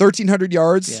 1,300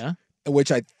 yards, yeah,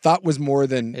 which I thought was more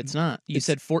than... It's not. You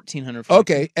said 1,400.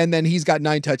 Okay, and then he's got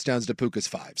 9 touchdowns to Puka's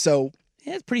 5. So...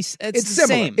 Yeah, it's pretty. It's the similar.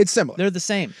 Same. It's similar. They're the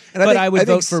same. And I would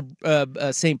vote for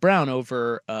St. Brown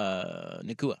over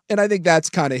Nacua. And I think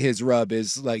that's kind of his rub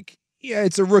is like, yeah,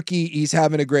 it's a rookie. He's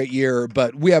having a great year,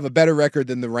 but we have a better record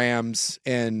than the Rams.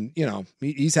 And,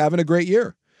 he's having a great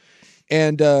year.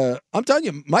 And I'm telling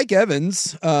you, Mike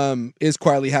Evans is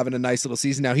quietly having a nice little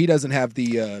season. Now, he doesn't have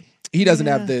the...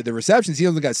 have the receptions. He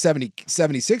only got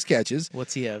 76 catches.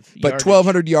 What's he have? But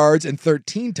 1,200 yards and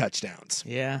 13 touchdowns.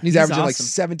 Yeah. And he's averaging awesome. like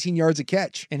 17 yards a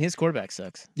catch. And his quarterback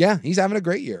sucks. Yeah, he's having a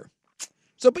great year.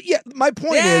 So, but yeah, my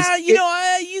point is...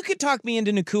 you could talk me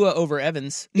into Nacua over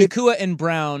Evans. Nacua and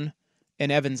Brown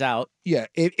and Evans out. Yeah,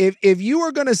 if you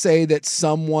were going to say that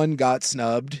someone got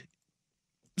snubbed...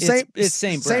 It's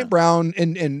St. Brown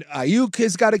and Ayuk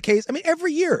has got a case. I mean,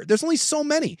 every year, there's only so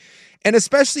many. And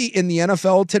especially in the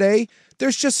NFL today,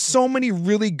 there's just so many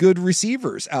really good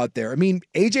receivers out there. I mean,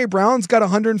 A.J. Brown's got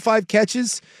 105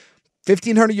 catches,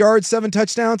 1,500 yards, 7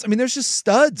 touchdowns. I mean, there's just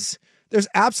studs. There's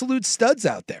absolute studs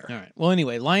out there. All right. Well,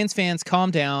 anyway, Lions fans, calm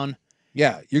down.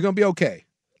 Yeah, you're going to be okay.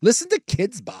 Listen to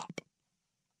Kids Bop.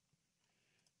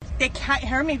 They can't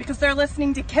hear me because they're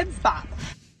listening to Kids Bop.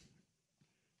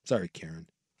 Sorry, Karen.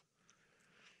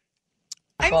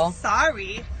 I'm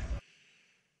sorry.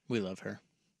 We love her.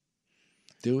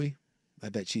 Do we? I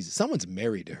bet someone's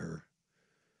married to her.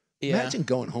 Yeah. Imagine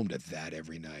going home to that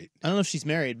every night. I don't know if she's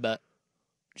married, but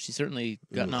she certainly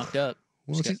got knocked up.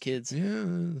 Well, she's got kids. Yeah.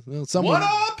 Well, someone.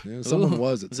 What up? Yeah, someone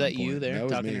was. Was that you there? That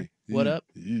was talking me. to her? What up?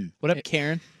 What up,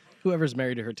 Karen? Whoever's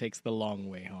married to her takes the long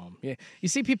way home. Yeah, you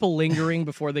see people lingering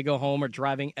before they go home or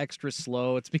driving extra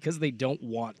slow. It's because they don't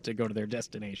want to go to their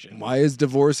destination. Why is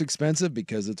divorce expensive?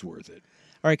 Because it's worth it.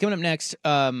 All right, coming up next,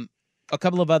 a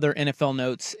couple of other NFL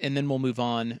notes, and then we'll move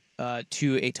on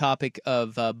to a topic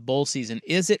of bowl season.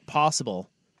 Is it possible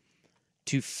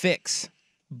to fix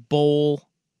bowl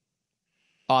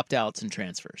opt-outs and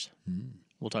transfers?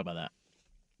 We'll talk about that,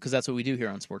 because that's what we do here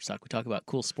on Sports Talk. We talk about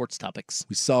cool sports topics.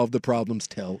 We solve the problems,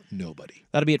 tell nobody.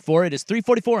 That'll be it for it. It's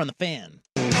 3:44 on the Fan.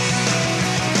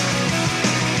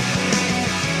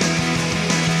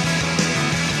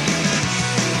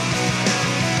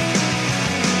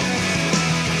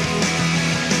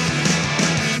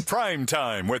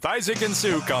 Primetime with Isaac and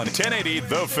Suk on 1080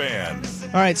 The Fan.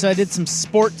 All right, so I did some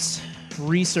sports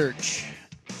research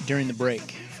during the break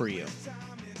for you,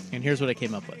 and here's what I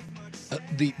came up with.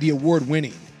 The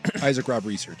award-winning Isaac Robb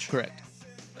research. Correct.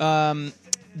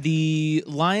 The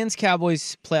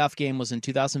Lions-Cowboys playoff game was in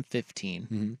 2015.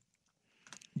 Mm-hmm.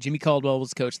 Jimmy Caldwell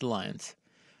was coach of the Lions.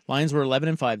 Lions were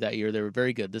 11-5 that year. They were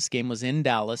very good. This game was in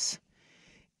Dallas,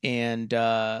 and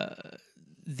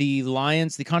the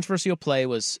Lions, the controversial play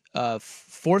was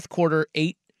fourth quarter,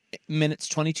 8 minutes,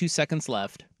 22 seconds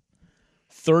left.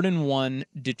 3rd and 1.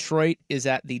 Detroit is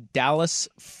at the Dallas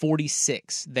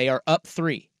 46. They are up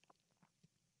 3.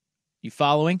 You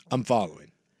following? I'm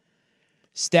following.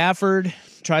 Stafford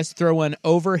tries to throw one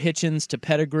over Hitchens to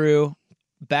Pettigrew.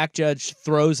 Back judge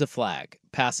throws a flag.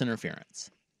 Pass interference.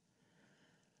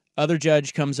 Other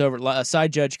judge comes over. A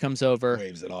side judge comes over.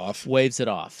 Waves it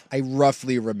off. I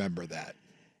roughly remember that.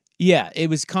 Yeah, it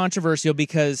was controversial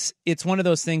because it's one of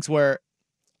those things where,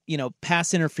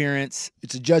 pass interference.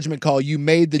 It's a judgment call. You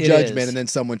made the It judgment, is. and then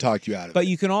someone talked you out of it. But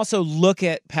you can also look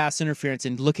at pass interference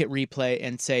and look at replay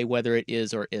and say whether it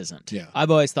is or isn't. Yeah.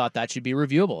 I've always thought that should be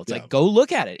reviewable. It's Yeah. like, go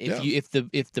look at it. Yeah.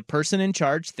 If the person in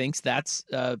charge thinks that's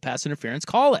pass interference,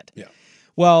 call it. Yeah.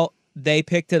 Well, they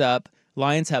picked it up.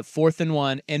 Lions have 4th and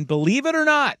 1, and believe it or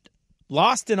not,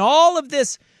 lost in all of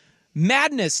this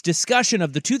madness discussion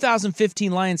of the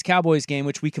 2015 Lions-Cowboys game,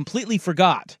 which we completely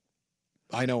forgot.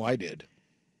 I know I did.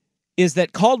 Is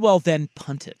that Caldwell then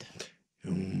punted.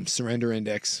 Surrender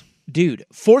index. Dude,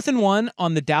 4th and 1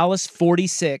 on the Dallas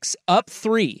 46, up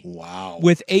 3. Wow.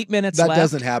 With 8 minutes That left.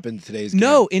 doesn't happen in today's game.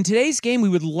 No, in today's game we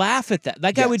would laugh at that.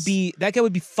 That guy would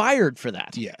be fired for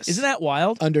that. Yes. Isn't that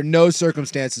wild? Under no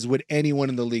circumstances would anyone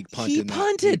in the league punt. He in that.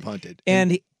 punted. He punted.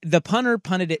 And the punter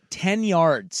punted it 10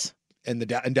 yards. And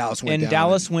Dallas went and down.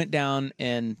 Dallas went down,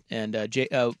 and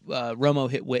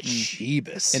Romo hit Witten.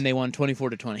 Jeebus. And they won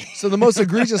 24-20. So the most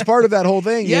egregious part of that whole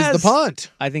thing Yes. is the punt.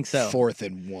 I think so. 4th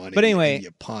and 1. But anyway, you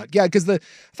punt. Yeah, because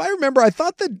if I remember, I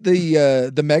thought that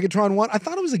the Megatron one, I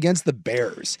thought it was against the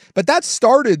Bears, but that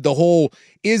started the whole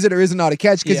is it or is it not a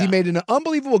catch because he made an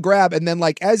unbelievable grab, and then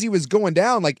like as he was going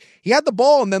down, like he had the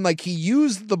ball, and then like he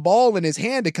used the ball in his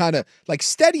hand to kind of like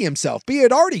steady himself. But he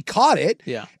had already caught it.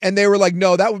 Yeah. And they were like,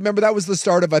 no, that was the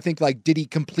start of, I think, like, did he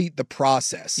complete the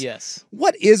process? Yes.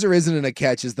 What is or isn't a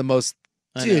catch is the most,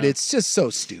 I dude, know. it's just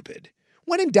so stupid.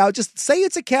 When in doubt, just say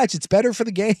it's a catch. It's better for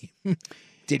the game.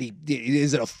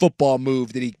 Is it a football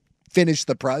move? Did he finish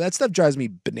the process? That stuff drives me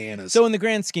bananas. So in the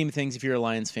grand scheme of things, if you're a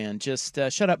Lions fan, just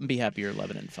shut up and be happy you're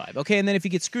 11-5. Okay, and then if you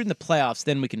get screwed in the playoffs,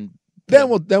 then we can... Then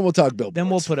we'll talk billboards. Then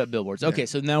we'll put up billboards. Okay,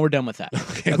 so now we're done with that.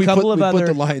 Okay, a we couple of put other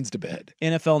the Lions to bed.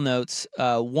 NFL notes.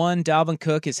 One, Dalvin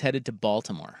Cook is headed to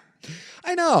Baltimore.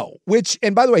 I know,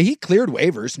 and by the way, he cleared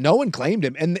waivers. No one claimed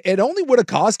him, and it only would have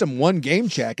cost him one game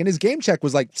check, and his game check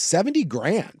was like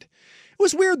 $70,000. It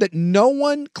was weird that no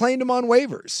one claimed him on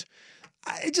waivers.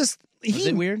 Was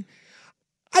it weird?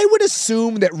 I would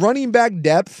assume that running back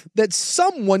depth, that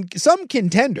some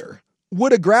contender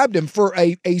would have grabbed him for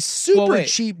a super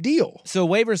cheap deal. So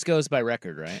waivers goes by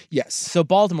record, right? Yes. So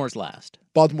Baltimore's last.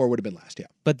 Baltimore would have been last, yeah.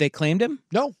 But they claimed him?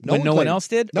 No. No one else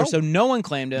did? No. Or so no one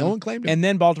claimed him. No one claimed him. And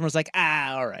then Baltimore's like,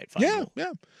 all right, fine.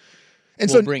 Yeah.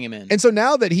 And we'll bring him in. And so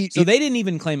now that So they didn't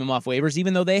even claim him off waivers,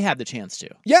 even though they had the chance to.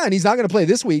 Yeah, and he's not going to play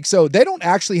this week, so they don't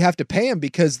actually have to pay him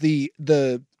because the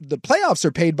playoffs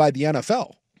are paid by the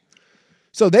NFL.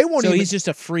 So they won't. So he's just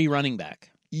a free running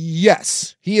back.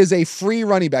 Yes, he is a free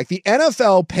running back. The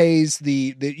NFL pays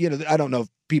the I don't know if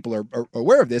people are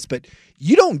aware of this, but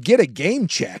you don't get a game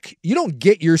check. You don't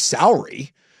get your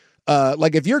salary.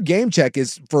 Like if your game check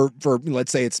is for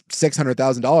let's say it's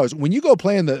 $600,000, when you go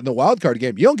play in the wild card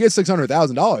game, you don't get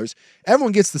 $600,000.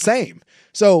 Everyone gets the same.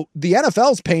 So the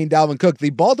NFL's paying Dalvin Cook.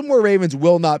 The Baltimore Ravens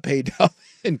will not pay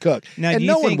Dalvin Cook, and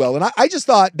no one will. And I just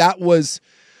thought that was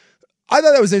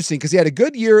interesting because he had a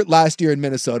good year last year in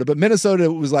Minnesota, but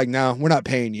Minnesota was like, no, we're not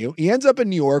paying you. He ends up in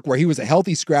New York where he was a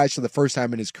healthy scratch for the first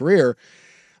time in his career.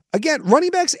 Again,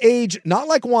 running backs age not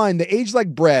like wine, they age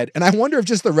like bread. And I wonder if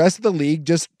just the rest of the league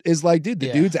just is like, dude,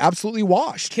 the dude's absolutely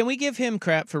washed. Can we give him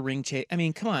crap for ring chase? I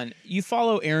mean, come on. You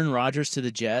follow Aaron Rodgers to the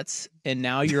Jets, and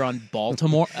now you're on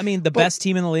Baltimore. I mean, the best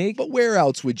team in the league. But what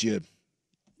else are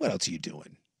you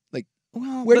doing?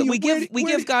 Well, we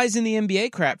give guys in the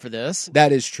NBA crap for this.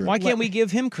 That is true. Why can't we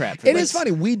give him crap for this? It is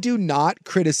funny. We do not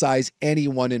criticize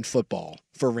anyone in football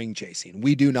for ring chasing.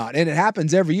 We do not. And it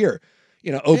happens every year.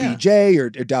 OBJ or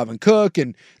Dalvin Cook.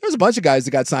 And there's a bunch of guys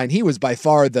that got signed. He was by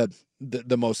far the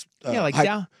most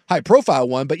high profile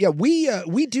one. But yeah, we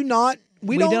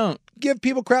don't give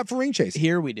people crap for ring chasing.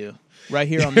 Here we do. Right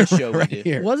here on this show, we do.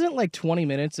 Here. Wasn't like 20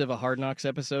 minutes of a Hard Knocks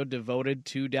episode devoted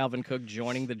to Dalvin Cook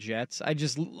joining the Jets?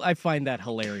 I find that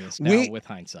hilarious now with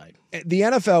hindsight. The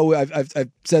NFL,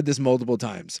 I've said this multiple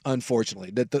times,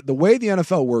 unfortunately, that the way the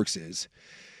NFL works is,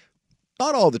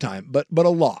 not all the time, but a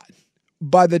lot.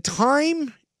 By the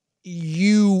time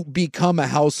you become a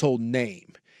household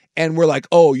name and we're like,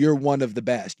 oh, you're one of the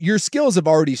best, your skills have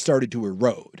already started to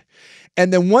erode.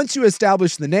 And then once you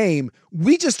establish the name,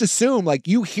 we just assume, like,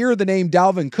 you hear the name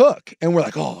Dalvin Cook, and we're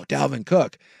like, oh, Dalvin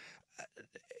Cook.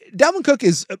 Dalvin Cook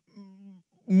is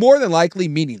more than likely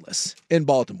meaningless in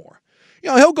Baltimore.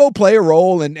 He'll go play a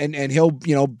role, and he'll,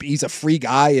 he's a free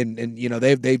guy, and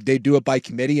they do it by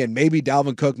committee, and maybe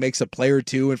Dalvin Cook makes a play or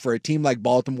two, and for a team like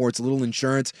Baltimore, it's a little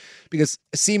insurance, because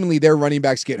seemingly their running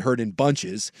backs get hurt in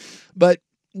bunches. But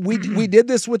we did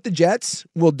this with the Jets.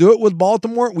 We'll do it with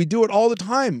Baltimore. We do it all the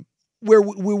time. Where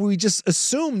we just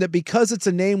assume that because it's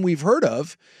a name we've heard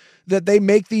of, that they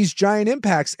make these giant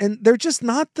impacts, and they're just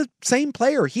not the same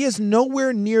player. He is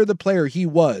nowhere near the player he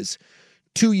was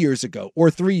 2 years ago or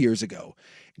 3 years ago.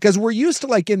 Because we're used to,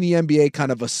 like in the NBA,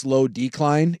 kind of a slow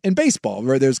decline. In baseball,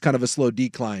 where there's kind of a slow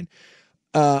decline.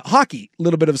 Hockey, a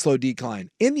little bit of a slow decline.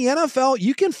 In the NFL,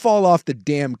 you can fall off the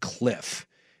damn cliff.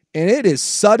 And it is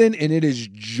sudden and it is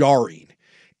jarring.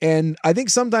 And I think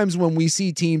sometimes when we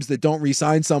see teams that don't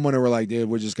re-sign someone and we're like, dude,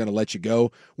 we're just going to let you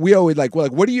go, we always like,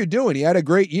 what are you doing? He had a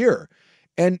great year.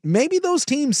 And maybe those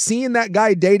teams seeing that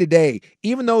guy day to day,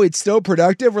 even though it's still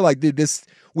productive, we're like, dude,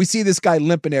 we see this guy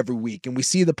limping every week and we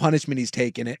see the punishment he's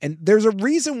taking. And there's a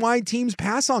reason why teams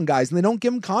pass on guys and they don't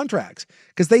give them contracts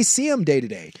because they see them day to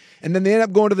day. And then they end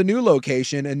up going to the new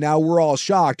location and now we're all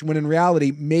shocked when in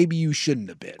reality, maybe you shouldn't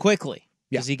have been. Quickly.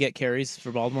 Yeah. Does he get carries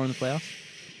for Baltimore in the playoffs?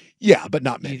 Yeah, but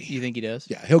not many. You think he does?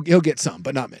 Yeah, he'll get some,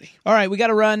 but not many. All right, we got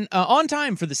to run on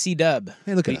time for the C-Dub.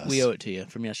 Hey, look at us. We owe it to you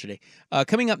from yesterday.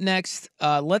 Coming up next,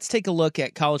 let's take a look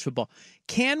at college football.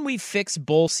 Can we fix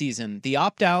bowl season, the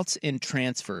opt-outs and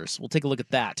transfers? We'll take a look at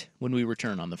that when we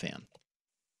return on The Fan.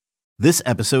 This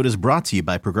episode is brought to you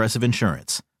by Progressive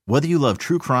Insurance. Whether you love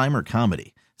true crime or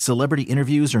comedy, celebrity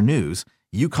interviews or news,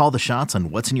 you call the shots on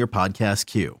what's in your podcast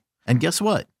queue. And guess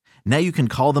what? Now you can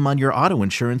call them on your auto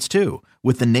insurance too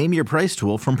with the Name Your Price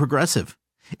tool from Progressive.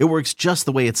 It works just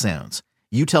the way it sounds.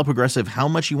 You tell Progressive how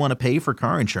much you want to pay for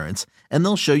car insurance, and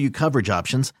they'll show you coverage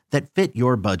options that fit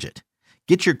your budget.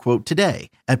 Get your quote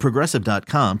today at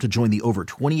Progressive.com to join the over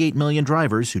 28 million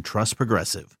drivers who trust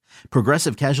Progressive.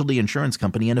 Progressive Casualty Insurance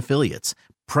Company and Affiliates.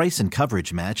 Price and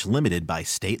coverage match limited by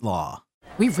state law.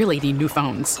 We really need new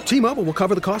phones. T-Mobile will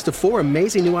cover the cost of 4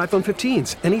 amazing new iPhone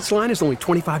 15s, and each line is only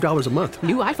 $25 a month.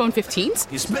 New iPhone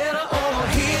 15s? It's better over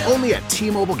here. Only at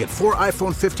T-Mobile, get 4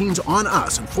 iPhone 15s on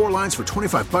us and 4 lines for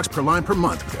 $25 per line per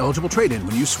month with eligible trade-in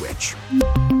when you switch.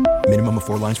 Minimum of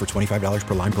 4 lines for $25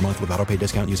 per line per month with autopay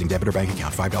discount using debit or bank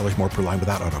account. $5 more per line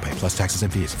without autopay, plus taxes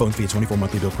and fees. Phone fee at 24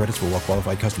 monthly bill credits for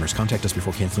well-qualified customers. Contact us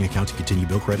before canceling account to continue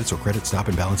bill credits or credit stop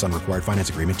and balance on required finance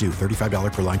agreement due.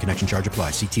 $35 per line connection charge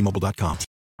applies. See T-Mobile.com.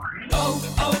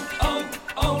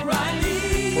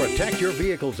 O'Reilly. Protect your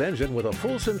vehicle's engine with a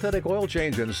full synthetic oil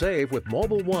change and save with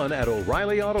Mobile One at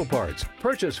O'Reilly Auto Parts.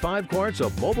 Purchase 5 quarts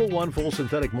of Mobile One full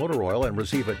synthetic motor oil and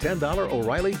receive a $10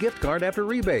 O'Reilly gift card after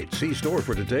rebate. See store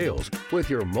for details. With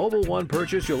your Mobile One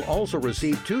purchase, you'll also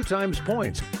receive 2 times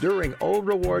points during O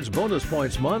Rewards Bonus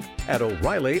Points Month at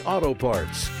O'Reilly Auto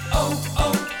Parts.